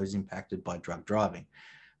field and those impacted by drug driving.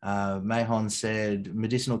 Mahon said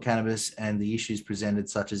medicinal cannabis and the issues presented,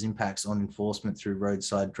 such as impacts on enforcement through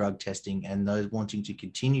roadside drug testing and those wanting to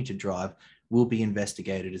continue to drive, will be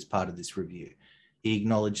investigated as part of this review. He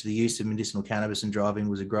acknowledged the use of medicinal cannabis in driving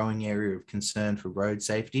was a growing area of concern for road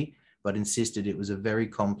safety, but insisted it was a very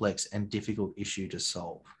complex and difficult issue to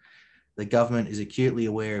solve. The government is acutely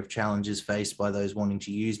aware of challenges faced by those wanting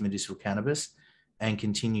to use medicinal cannabis and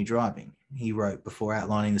continue driving. He wrote, before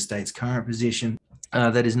outlining the state's current position,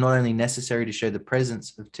 that is not only necessary to show the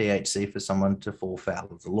presence of THC for someone to fall foul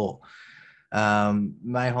of the law.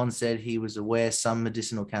 Mahon said he was aware some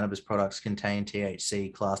medicinal cannabis products contain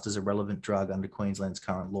THC classed as a relevant drug under Queensland's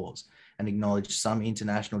current laws, and acknowledged some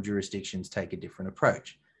international jurisdictions take a different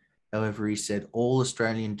approach. However, he said all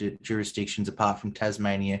Australian jurisdictions apart from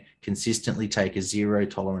Tasmania consistently take a zero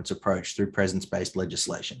tolerance approach through presence-based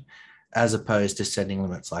legislation, as opposed to setting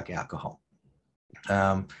limits like alcohol.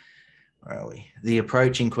 Where are we? The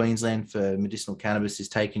approach in Queensland for medicinal cannabis is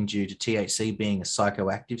taken due to THC being a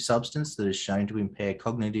psychoactive substance that is shown to impair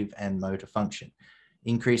cognitive and motor function,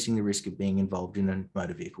 increasing the risk of being involved in a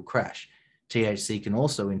motor vehicle crash. THC can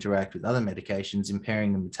also interact with other medications,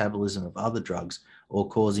 impairing the metabolism of other drugs or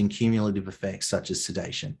causing cumulative effects such as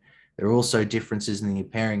sedation. There are also differences in the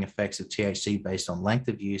impairing effects of THC based on length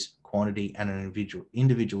of use, quantity, and an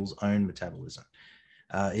individual's own metabolism.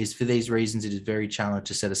 Is for these reasons, it is very challenging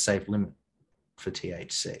to set a safe limit for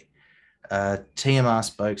THC. TMR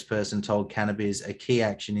spokesperson told Cannabis a key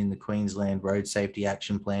action in the Queensland Road Safety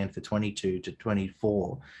Action Plan for 22 to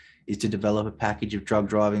 24 is to develop a package of drug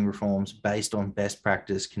driving reforms based on best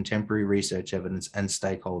practice, contemporary research evidence, and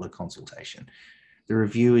stakeholder consultation. The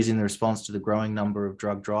review is in response to the growing number of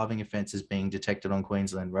drug driving offences being detected on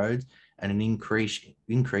Queensland roads and an increase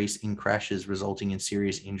in crashes resulting in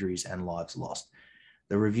serious injuries and lives lost.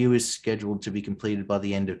 The review is scheduled to be completed by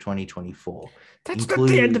the end of 2024. That's not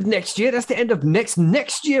the end of next year. That's the end of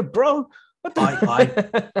next year, bro. What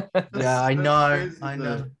the? Yeah, I know.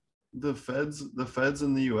 The feds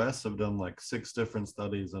in the US have done like 6 different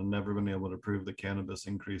studies and never been able to prove that cannabis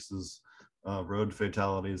increases road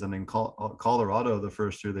fatalities. And in Colorado, the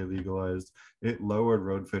first year they legalized, it lowered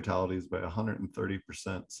road fatalities by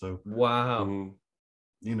 130%. So wow.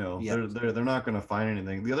 They're not going to find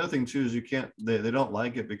anything. The other thing too is they don't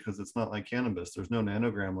like it because it's not like cannabis. There's no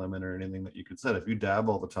nanogram limit or anything that you could set. If you dab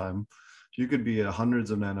all the time, you could be at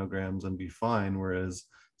hundreds of nanograms and be fine, whereas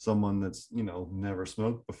someone that's never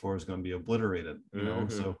smoked before is going to be obliterated.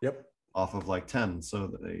 So off of like 10.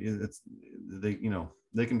 So they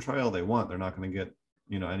can try all they want. They're not going to get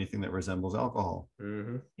anything that resembles alcohol.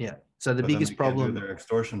 Yeah. So the biggest problem, their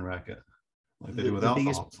extortion racket, like they do with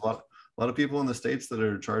alcohol. A lot of people in the States that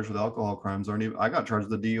are charged with alcohol crimes aren't even. I got charged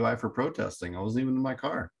with a DUI for protesting. I wasn't even in my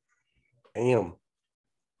car. Damn.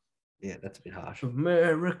 Yeah, that's a bit harsh.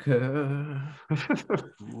 America.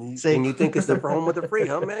 And you think it's the home with the free,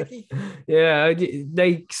 huh, Mackie? Yeah,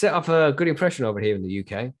 they set up a good impression over here in the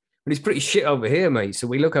UK, but it's pretty shit over here, mate. So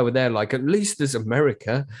we look over there like, at least there's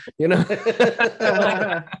America,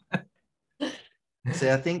 See,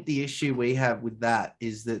 I think the issue we have with that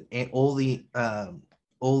is that all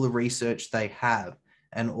the research they have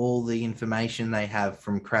and all the information they have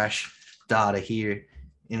from crash data here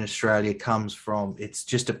in Australia comes from, it's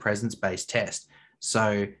just a presence-based test.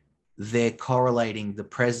 So they're correlating the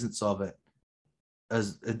presence of it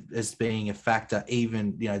as being a factor.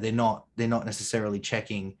 Even, they're not necessarily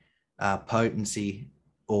checking potency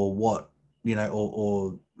or what,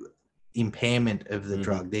 or impairment of the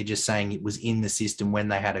drug. They're just saying it was in the system when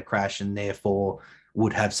they had a crash and therefore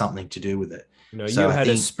would have something to do with it. So you had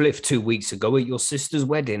a spliff 2 weeks ago at your sister's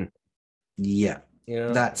wedding. Yeah.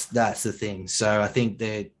 That's the thing. So I think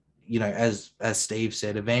that, as Steve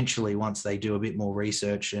said, eventually once they do a bit more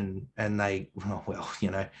research and they,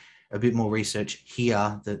 a bit more research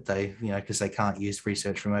here that they, because they can't use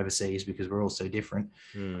research from overseas because we're all so different.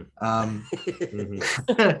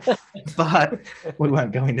 But we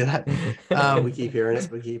won't go into that. We keep hearing it.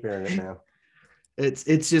 We keep hearing it now.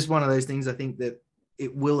 It's just one of those things. I think that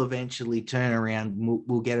it will eventually turn around.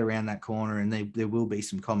 We'll get around that corner, and there will be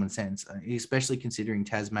some common sense, especially considering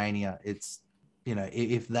Tasmania. It's, you know,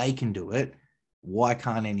 if they can do it, why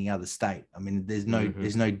can't any other state? I mean, there's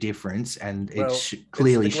no difference, and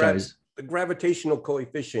clearly shows. The gravitational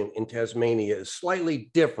coefficient in Tasmania is slightly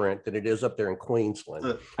different than it is up there in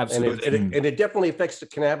Queensland. Absolutely. And it definitely affects the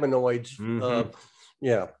cannabinoids.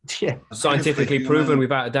 Yeah. Scientifically proven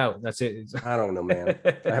without a doubt. That's it. I don't know, man.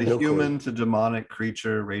 The human to demonic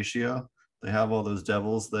creature ratio. They have all those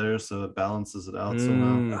devils there, so it balances it out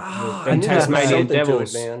somehow. And Tasmanian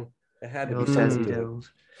devils, man. It had to be something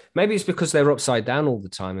devils. Maybe it's because they're upside down all the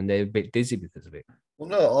time and they're a bit dizzy because of it. Well,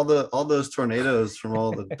 no, all those tornadoes from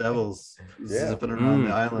all the devils zipping around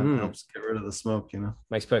the island helps get rid of the smoke, you know.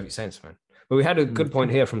 Makes perfect sense, man. But we had a good point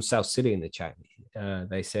here from South City in the chat.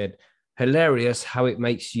 They said, hilarious how it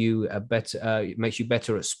makes you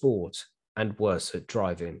better at sport and worse at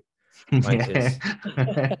driving. Like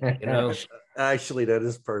you know, actually, that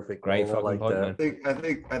is perfect. Great, I like point,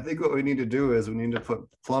 that. I think what we need to do is we need to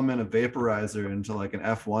plumb in a vaporizer into like an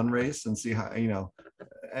F1 race and see how, you know,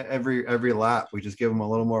 every lap we just give them a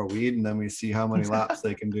little more weed, and then we see how many laps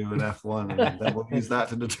they can do in F1, and then we'll use that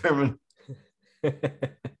to determine.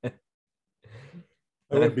 That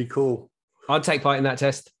would be cool. I'd take part in that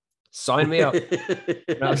test. Sign me up.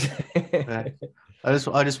 I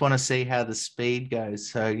just want to see how the speed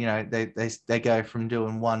goes. So, you know, they go from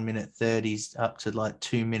doing 1 minute 30s up to like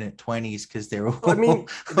 2 minute 20s because they're all. I mean,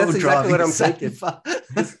 that's exactly what I'm thinking.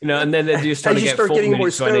 You know, and then they're just trying to get 4 getting more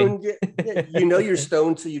minutes 20. stoned. You know you're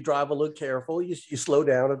stoned, so you drive a little careful. You slow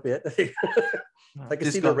down a bit. I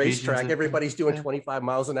can see the racetrack. Everybody's doing 25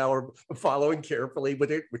 miles an hour, following carefully with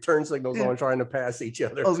their return signals on, trying to pass each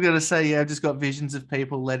other. I was going to say, yeah, I've just got visions of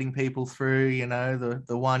people letting people through, you know,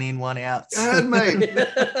 the one in, one out. God, mate.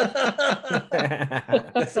 That's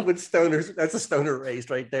what stoners. That's a stoner race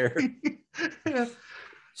right there.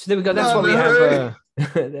 So there we go. That's what we have.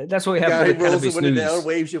 That's what we have. Guy rolls the window down,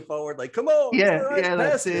 waves you forward, like, "Come on!" Yeah,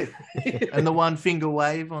 that's it. And the one finger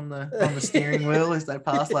wave on the steering wheel as they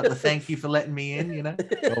pass, like the thank you for letting me in. You know.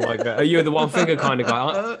 Oh my god, are you the one finger kind of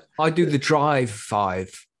guy? I do the drive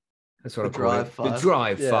 5. That's what I call it. The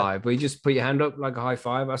drive 5, where you just put your hand up like a high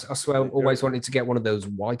five. I swear, I've always wanted to get one of those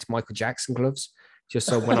white Michael Jackson gloves, just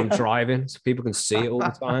so when I'm driving, so people can see it all the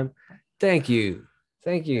time. Thank you.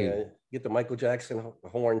 Yeah. Get the Michael Jackson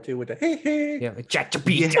horn too with the hey hey. Yeah, Jack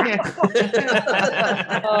Beat. Oh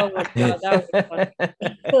my god, that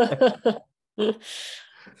was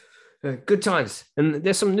fun. Good times. And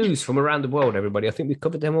there's some news from around the world, everybody. I think we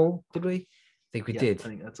covered them all, did we? I think we did. I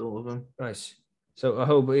think that's all of them. Nice. So I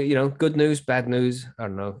hope, you know, good news, bad news. I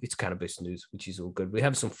don't know. It's cannabis news, which is all good. We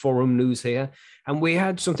have some forum news here. And we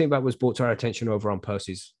had something that was brought to our attention over on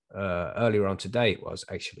Percy's earlier on today. It was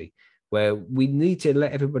actually where we need to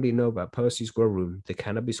let everybody know about Percy's Grow Room. The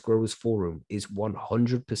Cannabis Growers Forum is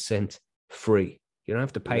 100% free. You don't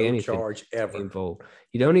have to pay anything. Charge ever involved.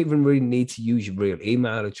 You don't even really need to use your real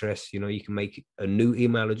email address. You know, you can make a new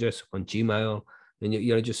email address on Gmail, and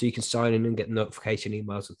you know, just so you can sign in and get notification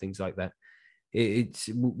emails and things like that.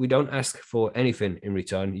 We don't ask for anything in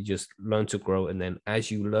return. You just learn to grow, and then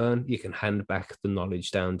as you learn, you can hand back the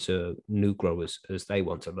knowledge down to new growers as they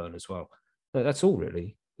want to learn as well. That's all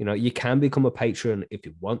really. You know, you can become a patron if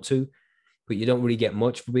you want to, but you don't really get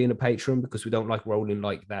much for being a patron because we don't like rolling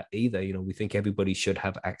like that either. You know, we think everybody should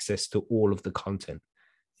have access to all of the content.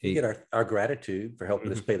 You get our gratitude for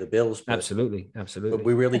helping us pay the bills. Absolutely. But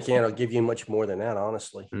we really can't give you much more than that,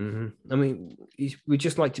 honestly. I mean, we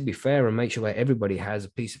just like to be fair and make sure that everybody has a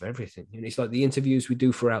piece of everything. You know, it's like the interviews we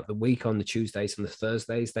do throughout the week on the Tuesdays and the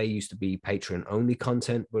Thursdays. They used to be Patreon only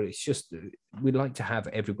content, but it's just we'd like to have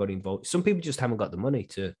everybody involved. Some people just haven't got the money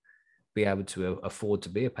to be able to afford to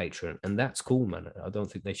be a patron, and that's cool, man. I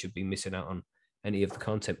don't think they should be missing out on any of the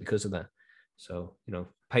content because of that. So, you know,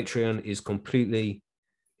 Patreon is completely,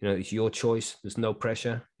 you know, it's your choice. There's no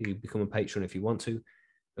pressure. You become a patron if you want to.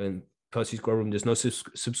 And Percy's Grow Room, there's no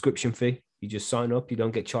subscription fee. You just sign up. You don't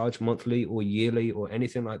get charged monthly or yearly or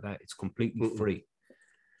anything like that. It's completely free.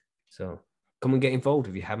 So come and get involved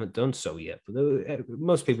if you haven't done so yet. But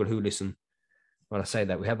most people who listen, when I say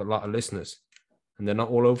that, we have a lot of listeners, and they're not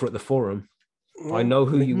all over at the forum. I know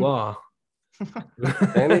who you are.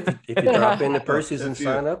 And if you drop into Percy's and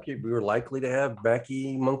sign up, we were likely to have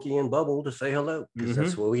Becky, Monkey, and Bubble to say hello, because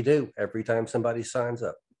that's what we do every time somebody signs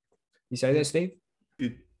up. You say that, Steve?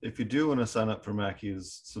 If you do want to sign up for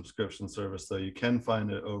Mackey's subscription service, though, you can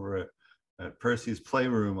find it over at Percy's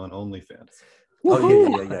Playroom on OnlyFans.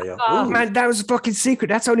 Oh, yeah. Oh, Ooh, Man, that was a fucking secret.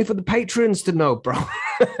 That's only for the patrons to know, bro.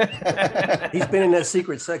 he's been in that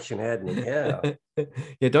secret section, hadn't he? Yeah.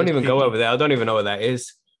 Yeah, don't even go 50. over there. I don't even know what that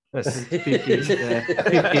is. That's 50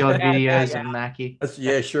 odd Yeah, videos yeah. of Mackie.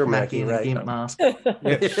 Yeah, sure, Mackie Mackie, in a right. gimp mask.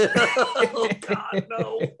 Oh, God,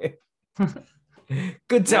 no.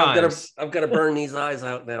 Good Now times. I've got to burn these eyes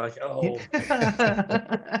out now. Like, oh,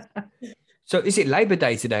 So is it Labor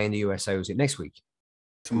Day today in the USA or is it next week?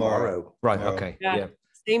 Tomorrow. Right. Tomorrow. Okay. Yeah. Yeah.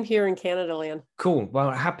 Same here in Canada land. Cool.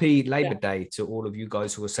 Well, happy Labor Yeah. Day to all of you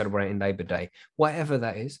guys who are celebrating Labor Day, whatever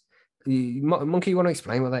that is. Monkey, you want to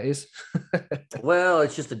explain what that is? well,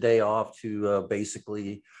 it's just a day off to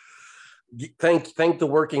basically thank the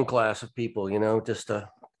working class of people, just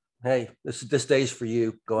hey, this day's for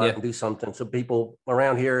you. Go out Yeah. and do something. So people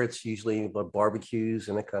around here, it's usually barbecues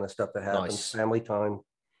and that kind of stuff that happens. Nice. Family time,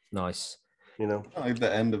 Nice. Like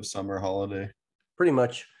the end of summer holiday. pretty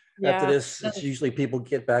much. After Yeah. this, it's usually people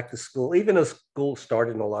get back to school, even though school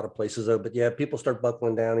started in a lot of places, though. But yeah, people start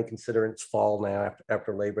buckling down and considering it's fall now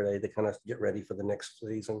after Labor Day. They kind of get ready for the next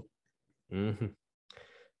season. Hmm.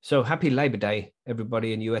 So happy Labor Day,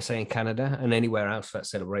 everybody in USA and Canada and anywhere else that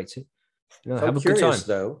celebrates it. So Have I'm a good time. curious,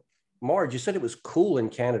 though, Marge, you said it was cool in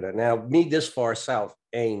Canada. Now, me this far south,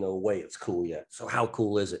 ain't no way it's cool yet. So how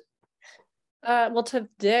cool is it? Well,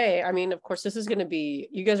 today, I mean, of course, this is going to be,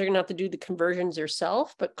 you guys are going to have to do the conversions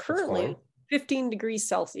yourself, but currently fine. 15 degrees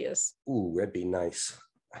Celsius. Ooh, that'd be nice.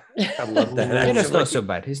 I love that. Yeah, that's actually. not so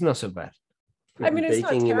bad. It's not so bad. I mean, it's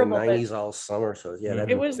not baking terrible, in but- the 90s all summer. So yeah, It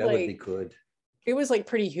that was would be like- good. It was like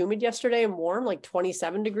pretty humid yesterday and warm, like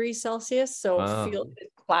 27 degrees Celsius. So Wow. it feels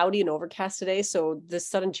cloudy and overcast today. So this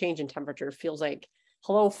sudden change in temperature feels like,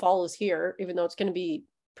 hello, fall is here, even though it's going to be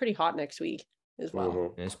pretty hot next week as well.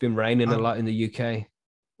 Mhm. It's been raining a Oh. lot in the UK.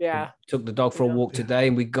 Yeah. Took the dog for a Yeah. walk today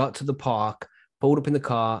and we got to the park, pulled up in the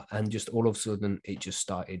car, and just all of a sudden it just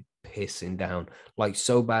started pissing down. Like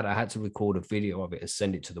so bad, I had to record a video of it and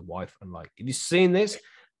send it to the wife. And like, have you seen this?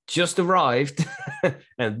 Just arrived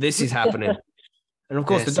and this is happening. And of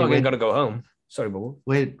course, Yeah, the so dog ain't when- got to go home. Sorry, Bubble.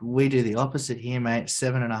 We do the opposite here, mate.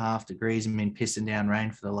 7.5 degrees and been pissing down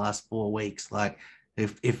rain for the last 4 weeks. Like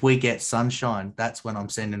if we get sunshine, that's when I'm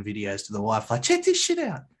sending videos to the wife. Like, check this shit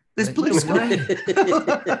out. There's blue sky.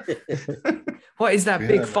 What is that We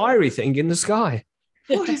big had, fiery thing in the sky?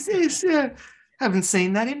 What is this? Yeah, haven't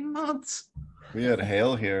seen that in months. We had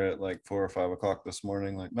hail here at like 4 or 5 o'clock this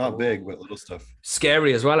morning. Like not big, but little stuff.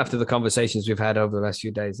 Scary as well after the conversations we've had over the last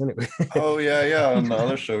few days, isn't it? Oh yeah. On the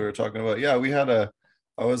other show we were talking about. Yeah,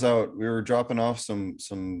 I was out, we were dropping off some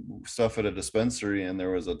stuff at a dispensary and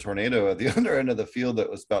there was a tornado at the other end of the field that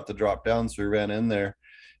was about to drop down. So we ran in there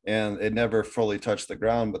and it never fully touched the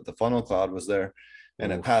ground, but the funnel cloud was there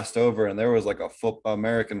and it passed over and there was like a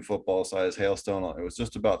American football size hailstone. It was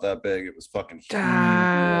just about that big. It was fucking huge.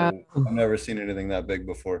 Damn. I've never seen anything that big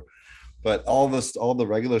before. But all the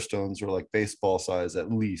regular stones were like baseball size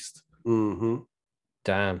at least. hmm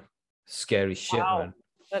Damn. Scary shit, Wow. man.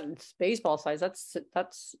 That's baseball size.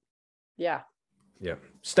 That's yeah. Yeah.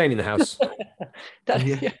 Staying in the house. That,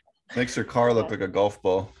 Yeah. yeah. Makes your car look like a golf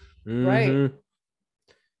ball. Right. Mhm.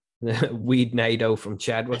 Weed Nado from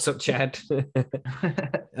Chad. What's up, Chad? really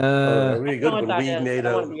I good want one. that Weed in. I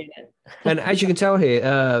don't want to NATO. be in it. And as you can tell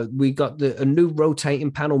here, we got a new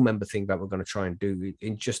rotating panel member thing that we're going to try and do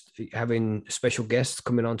in just having special guests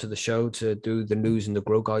coming onto the show to do the news and the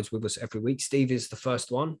grow guides with us every week. Steve is the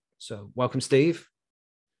first one. So welcome, Steve,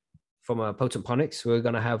 from Potent Ponics. We're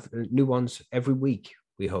going to have new ones every week.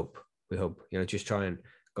 We hope, just try and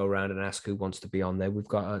go around and ask who wants to be on there. We've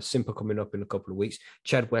got a Simper coming up in a couple of weeks.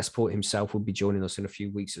 Chad Westport himself will be joining us in a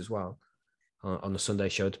few weeks as well on the Sunday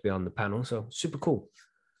show to be on the panel. So super cool.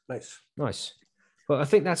 Nice. But I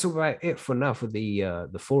think that's about it for now for the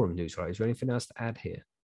forum news, right? Is there anything else to add here?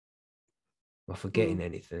 Am I forgetting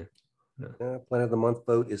anything? Plan of the month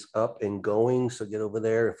vote is up and going. So get over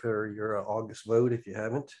there for your August vote if you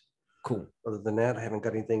haven't. Cool. Other than that, I haven't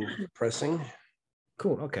got anything pressing.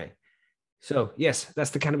 Cool. Okay. So yes, that's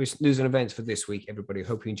the cannabis news and events for this week, everybody.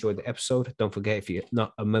 Hope you enjoyed the episode. Don't forget, if you're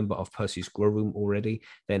not a member of Percy's Grow Room already,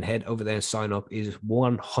 then head over there and sign up. It is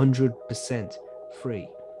 100% free.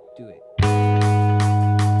 Do it.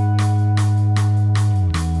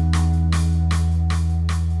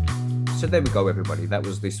 So there we go, everybody. That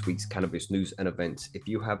was this week's cannabis news and events. If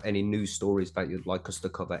you have any news stories that you'd like us to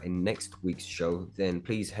cover in next week's show, then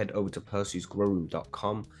please head over to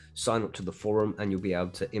percysgrowroom.com, sign up to the forum, and you'll be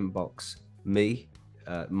able to inbox me,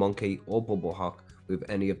 Monkey, or Bubblehawk with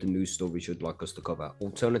any of the news stories you'd like us to cover.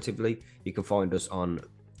 Alternatively, you can find us on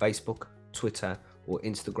Facebook, Twitter, or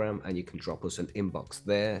Instagram, and you can drop us an inbox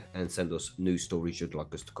there and send us news stories you'd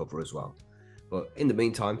like us to cover as well. But in the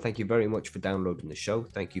meantime, thank you very much for downloading the show.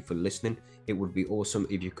 Thank you for listening. It would be awesome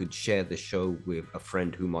if you could share the show with a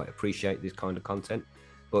friend who might appreciate this kind of content,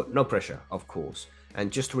 but no pressure, of course. And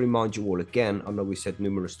just to remind you all again, I know we said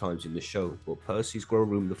numerous times in the show, but Percy's Grow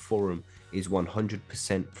Room, the forum, is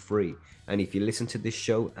 100% free. And if you listen to this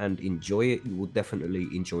show and enjoy it, you will definitely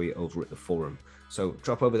enjoy it over at the forum. So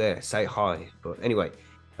drop over there, say hi. But anyway,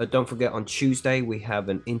 don't forget, on Tuesday, we have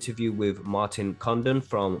an interview with Martin Condon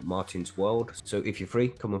from Martin's World. So if you're free,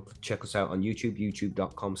 come and check us out on YouTube,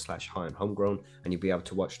 youtube.com/highandhomegrown, and you'll be able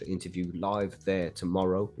to watch the interview live there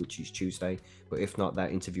tomorrow, which is Tuesday. But if not,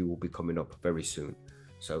 that interview will be coming up very soon.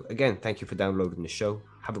 So again, thank you for downloading the show.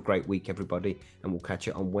 Have a great week, everybody, and we'll catch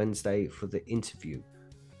you on Wednesday for the interview.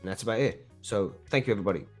 And that's about it. So thank you,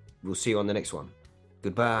 everybody. We'll see you on the next one.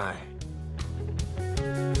 Goodbye.